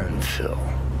fucking landfill.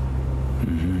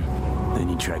 Mm-hmm. Then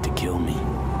you tried to kill me.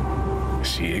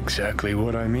 See exactly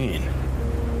what I mean.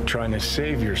 Trying to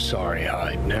save your sorry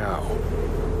hide now.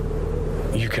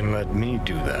 You can let me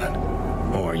do that.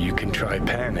 Or you can try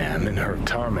Pan Am and her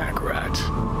tarmac rats.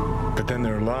 But then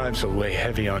their lives will weigh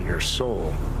heavy on your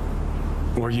soul.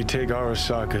 Or you take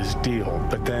Arasaka's deal,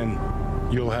 but then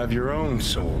you'll have your own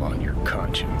soul on your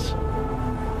conscience.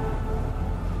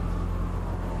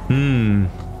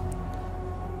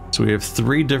 So we have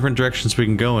 3 different directions we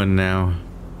can go in now.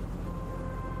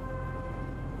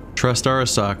 Trust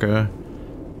Arasaka.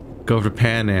 Go to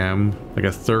Pan Am, like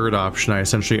a third option I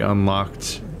essentially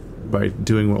unlocked by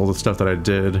doing all the stuff that I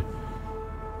did.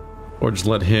 Or just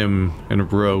let him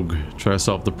and Rogue try to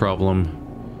solve the problem,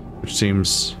 which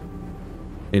seems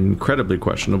incredibly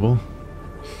questionable.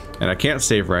 And I can't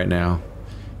save right now.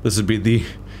 This would be the,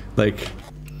 like,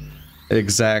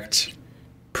 exact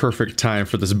perfect time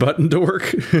for this button to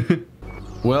work.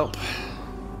 Well.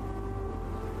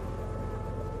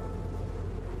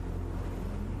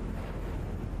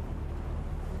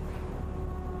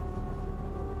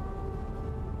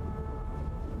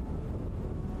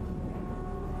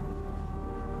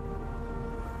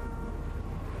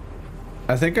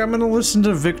 I think I'm gonna listen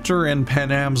to Victor and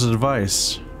Pan Am's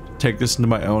advice. Take this into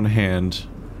my own hand.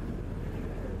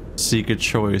 Seek a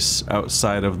choice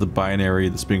outside of the binary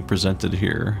that's being presented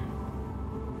here.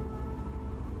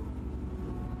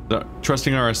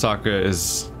 Trusting Arasaka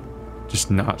is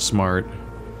just not smart.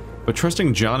 But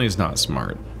trusting Johnny's not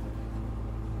smart.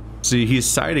 See, he's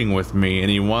siding with me and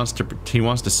he wants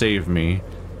to save me.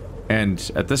 And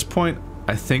at this point,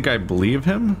 I think I believe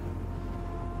him.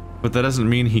 But that doesn't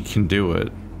mean he can do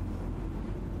it.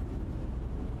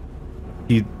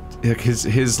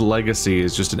 His legacy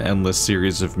is just an endless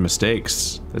series of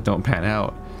mistakes that don't pan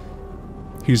out.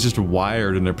 He's just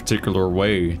wired in a particular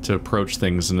way to approach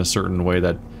things in a certain way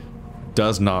that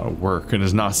does not work and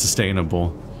is not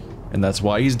sustainable. And that's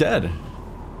why he's dead.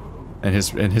 And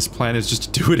his plan is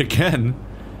just to do it again.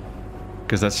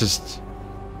 Because that's just...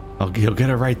 he'll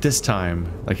get it right this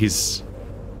time. Like he's...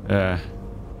 The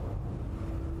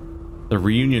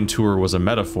reunion tour was a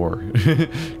metaphor,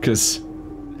 because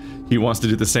he wants to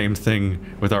do the same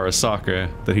thing with Arasaka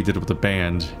that he did with the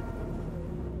band.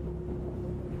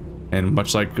 And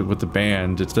much like with the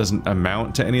band, it doesn't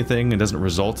amount to anything, it doesn't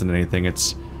result in anything,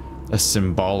 it's a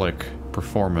symbolic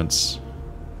performance.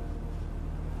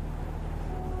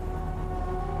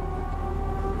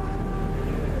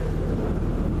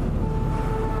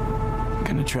 I'm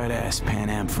gonna try to ask Pan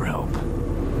Am for help.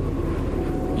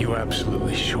 You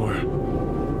absolutely sure?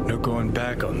 No going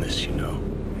back on this, you know.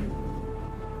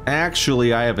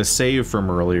 Actually, I have a save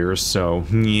from earlier, so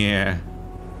yeah.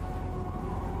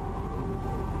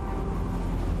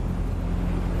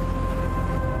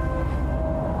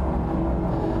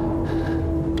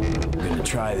 I'm gonna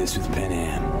try this with Pan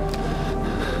Am.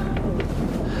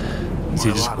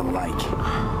 We're a lot alike.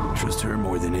 Trust her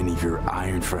more than any of your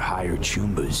iron-for-hire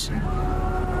chumbas.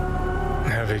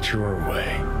 Have it your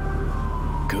way.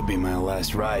 Could be my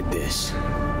last ride this.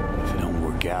 If it don't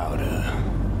work out,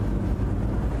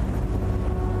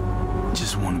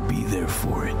 just want to be there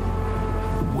for it.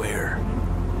 Where?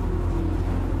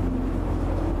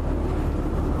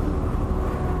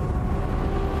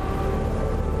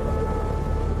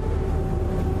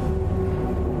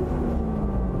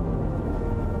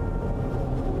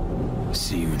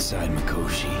 See you inside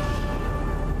Mikoshi.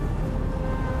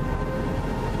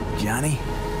 Johnny?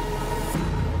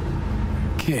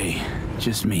 Okay,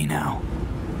 just me now.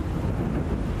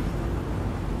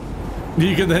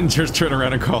 You can then just turn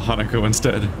around and call Hanako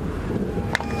instead.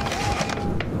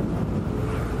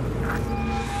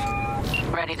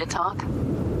 Ready to talk?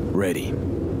 Ready.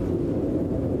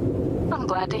 I'm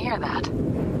glad to hear that.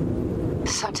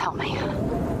 So tell me.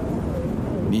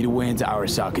 Need a way into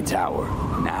Arasaka Tower.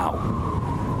 Now.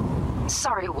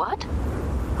 Sorry, what?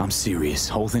 I'm serious.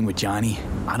 Whole thing with Johnny,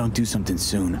 I don't do something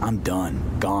soon, I'm done.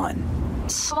 Gone.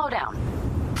 Slow down.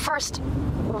 First,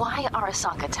 why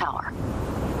Arasaka Tower?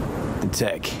 The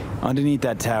tech. Underneath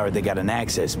that tower, they got an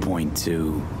access point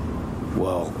to...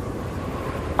 well,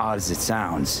 odd as it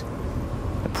sounds,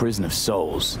 a prison of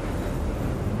souls.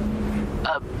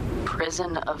 A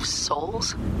prison of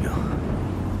souls?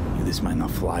 This might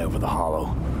not fly over the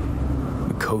hollow.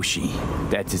 Mikoshi,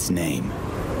 that's its name.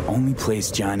 Only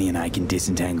place Johnny and I can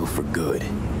disentangle for good.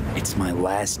 It's my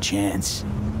last chance.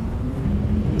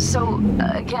 So,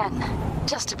 again,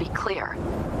 just to be clear,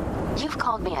 you've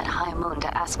called me at high moon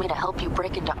to ask me to help you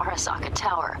break into Arasaka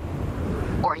Tower,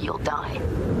 or you'll die.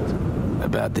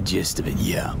 About the gist of it,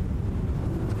 yeah.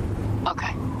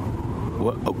 Okay.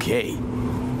 What? Okay.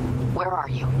 Where are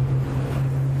you?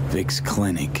 Vic's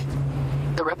clinic.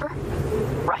 The Ripper?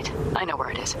 Right, I know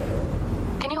where it is.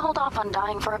 Can you hold off on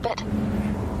dying for a bit?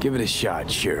 Give it a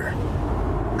shot, sure.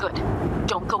 Good.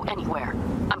 Don't go anywhere.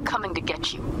 I'm coming to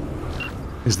get you.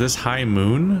 Is this high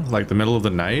moon? Like the middle of the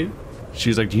night?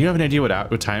 She's like, do you have an idea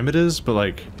what time it is? But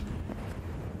like,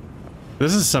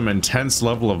 this is some intense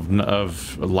level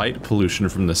of light pollution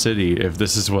from the city if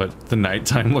this is what the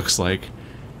nighttime looks like.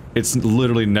 It's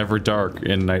literally never dark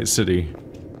in Night City.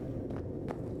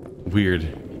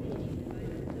 Weird.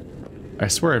 I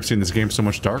swear I've seen this game so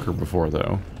much darker before,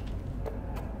 though.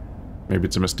 Maybe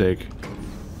it's a mistake.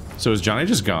 So is Johnny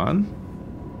just gone?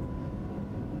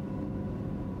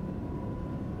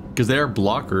 Because they are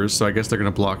blockers, so I guess they're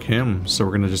going to block him. So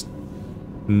we're going to just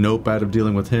nope out of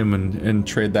dealing with him and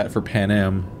trade that for Pan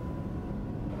Am.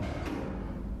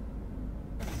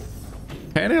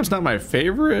 Pan Am's not my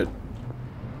favorite.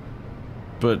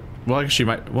 But, well, she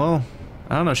might... well,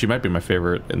 I don't know. She might be my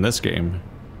favorite in this game.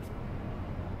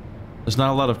 There's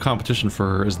not a lot of competition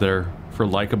for her, is there? For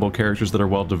likable characters that are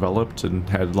well developed and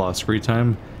had lots of free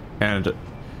time, and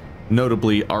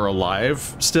notably are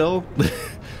alive still.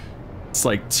 It's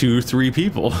like 2-3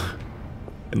 people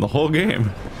in the whole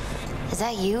game. Is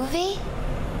that you, V?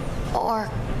 Or...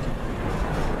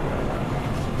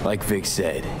 Like Vic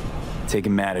said,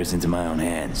 taking matters into my own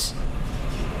hands.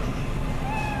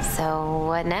 So,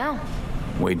 what now?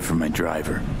 Waiting for my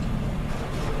driver.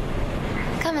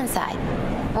 Come inside.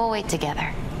 We'll wait together.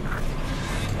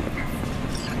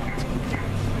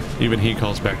 Even he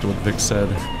calls back to what Vic said.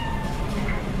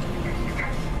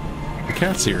 The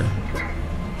cat's here.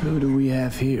 Who do we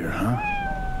have here, huh?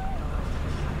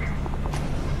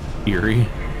 Eerie.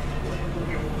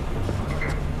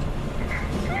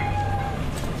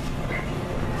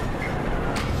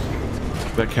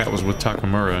 That cat was with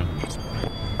Takamura.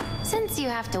 Since you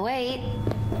have to wait,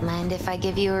 mind if I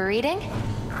give you a reading?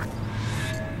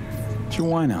 Sure,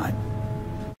 why not?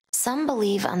 Some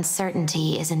believe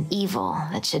uncertainty is an evil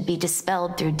that should be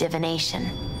dispelled through divination.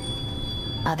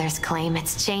 Others claim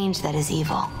it's change that is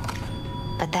evil.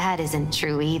 But that isn't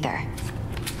true either.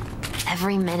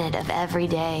 Every minute of every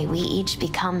day, we each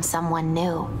become someone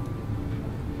new.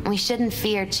 We shouldn't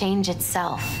fear change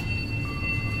itself,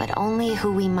 but only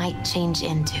who we might change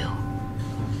into.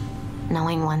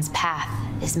 Knowing one's path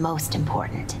is most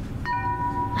important.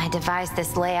 I devised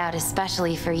this layout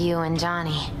especially for you and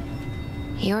Johnny.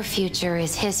 Your future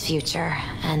is his future,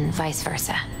 and vice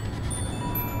versa.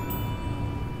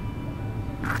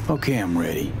 Okay, I'm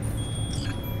ready.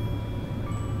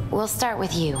 We'll start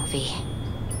with you, V.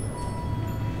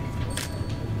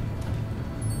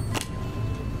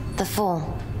 The Fool.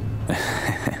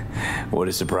 What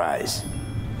a surprise.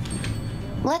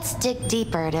 Let's dig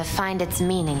deeper to find its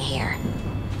meaning here.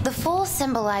 The Fool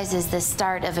symbolizes the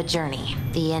start of a journey,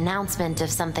 the announcement of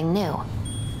something new.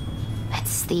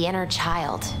 It's the inner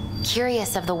child,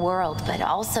 curious of the world, but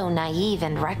also naive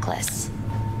and reckless.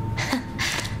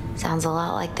 Sounds a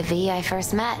lot like the V I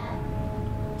first met.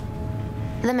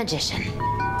 The Magician.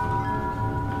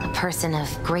 A person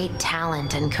of great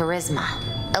talent and charisma.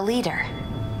 A leader.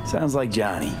 Sounds like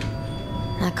Johnny.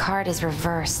 The card is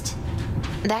reversed.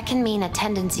 That can mean a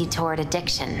tendency toward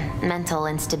addiction, mental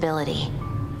instability.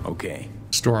 Okay.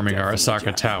 Storming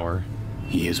Arasaka Tower.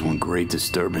 He is one great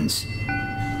disturbance.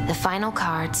 The final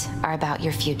cards are about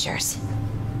your futures.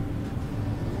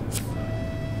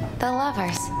 The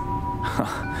lovers.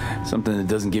 Something that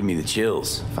doesn't give me the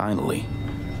chills, finally.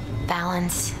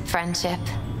 Balance, friendship,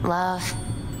 love.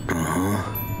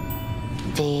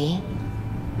 V,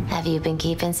 have you been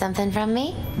keeping something from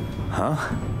me? Huh?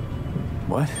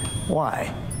 What?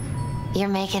 Why? You're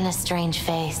making a strange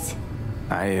face.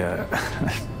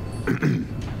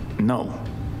 No.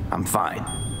 I'm fine.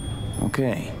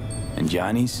 Okay. And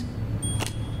Johnny's?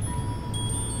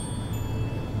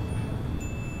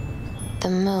 The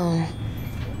moon.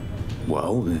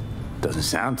 Well, it doesn't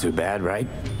sound too bad, right?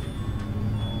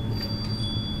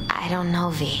 I don't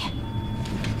know, V.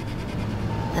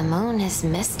 The moon is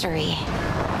mystery.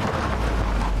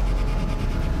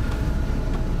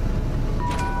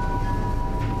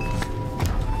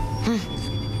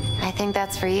 I think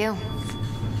that's for you.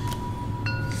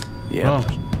 Yeah.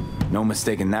 Oh. No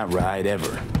mistaking that ride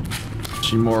ever.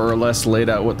 She more or less laid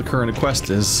out what the current quest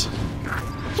is.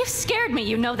 You scared me,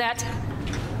 you know that?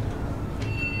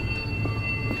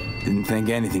 Didn't think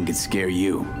anything could scare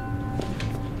you.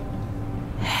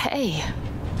 Hey.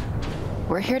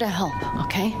 We're here to help,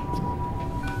 okay?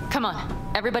 Come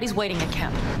on. Everybody's waiting at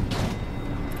camp.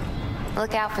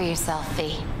 Look out for yourself,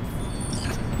 V.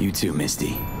 You too,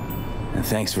 Misty. And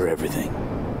thanks for everything.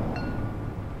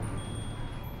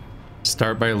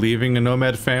 Start by leaving a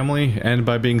Nomad family, end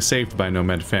by being saved by a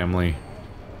Nomad family.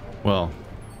 Well,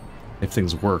 if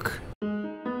things work.